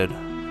expected.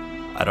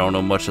 I don't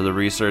know much of the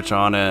research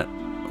on it,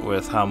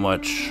 with how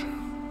much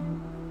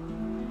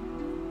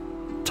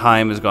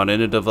time has gone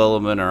into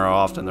development or how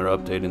often they're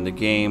updating the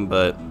game,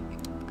 but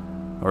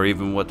or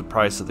even what the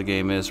price of the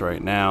game is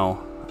right now.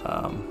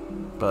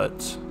 But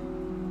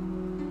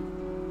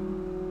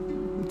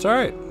it's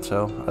alright.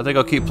 So I think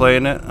I'll keep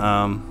playing it.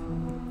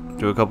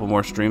 Do a couple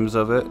more streams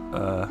of it.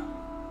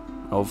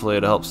 Hopefully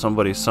it'll help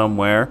somebody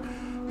somewhere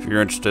if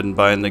you're interested in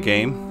buying the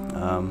game.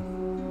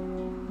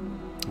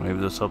 Maybe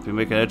this will help you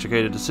make an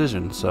educated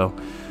decision. So,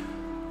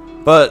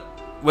 but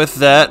with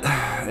that,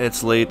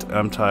 it's late.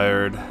 I'm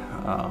tired.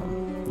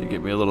 You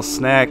get me a little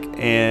snack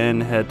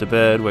and head to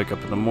bed. Wake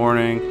up in the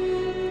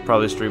morning.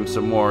 Probably stream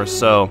some more.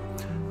 So,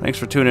 thanks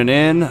for tuning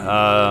in.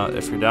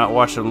 If you're not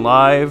watching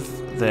live,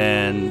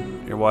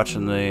 then you're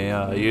watching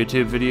the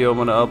YouTube video I'm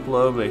gonna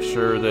upload. Make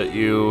sure that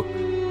you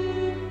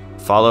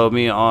follow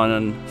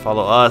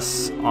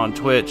us on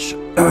Twitch.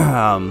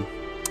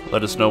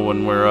 Let us know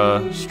when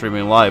we're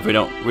streaming live. We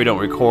don't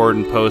record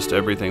and post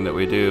everything that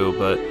we do,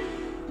 but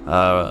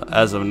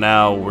as of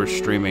now, we're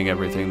streaming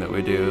everything that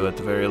we do at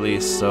the very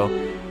least. So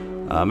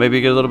maybe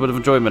get a little bit of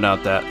enjoyment out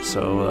of that.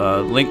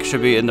 So link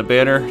should be in the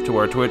banner to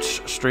our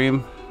Twitch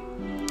stream.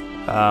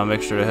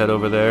 Make sure to head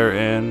over there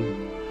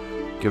and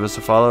give us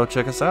a follow.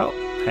 Check us out.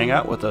 Hang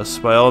out with us.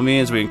 By all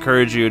means, we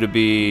encourage you to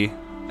be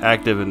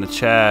active in the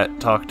chat.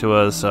 Talk to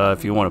us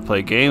if you want to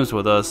play games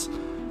with us.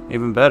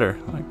 Even better.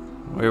 Like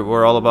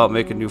we're all about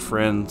making new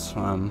friends.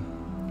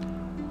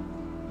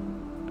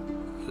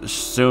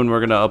 Soon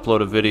we're gonna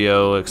upload a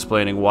video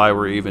explaining why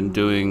we're even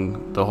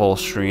doing the whole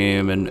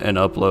stream and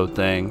upload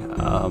thing.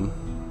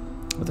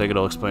 I think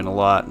it'll explain a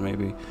lot.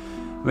 Maybe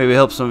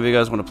help some of you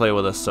guys want to play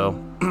with us. So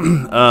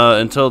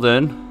until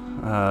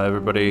then,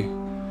 everybody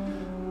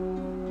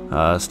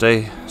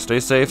stay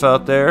safe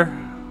out there.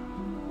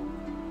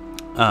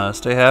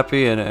 Stay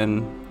happy,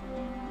 and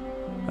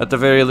at the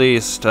very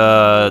least,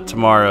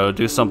 tomorrow,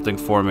 do something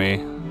for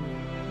me.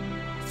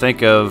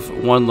 Think of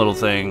one little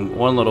thing,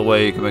 one little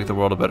way you can make the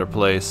world a better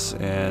place,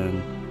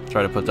 and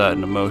try to put that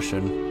into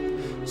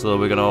motion so that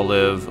we can all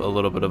live a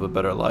little bit of a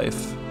better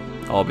life.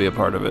 I'll be a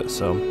part of it.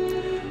 So,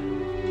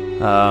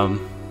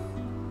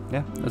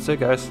 yeah, that's it,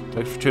 guys.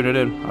 Thanks for tuning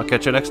in. I'll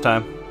catch you next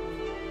time.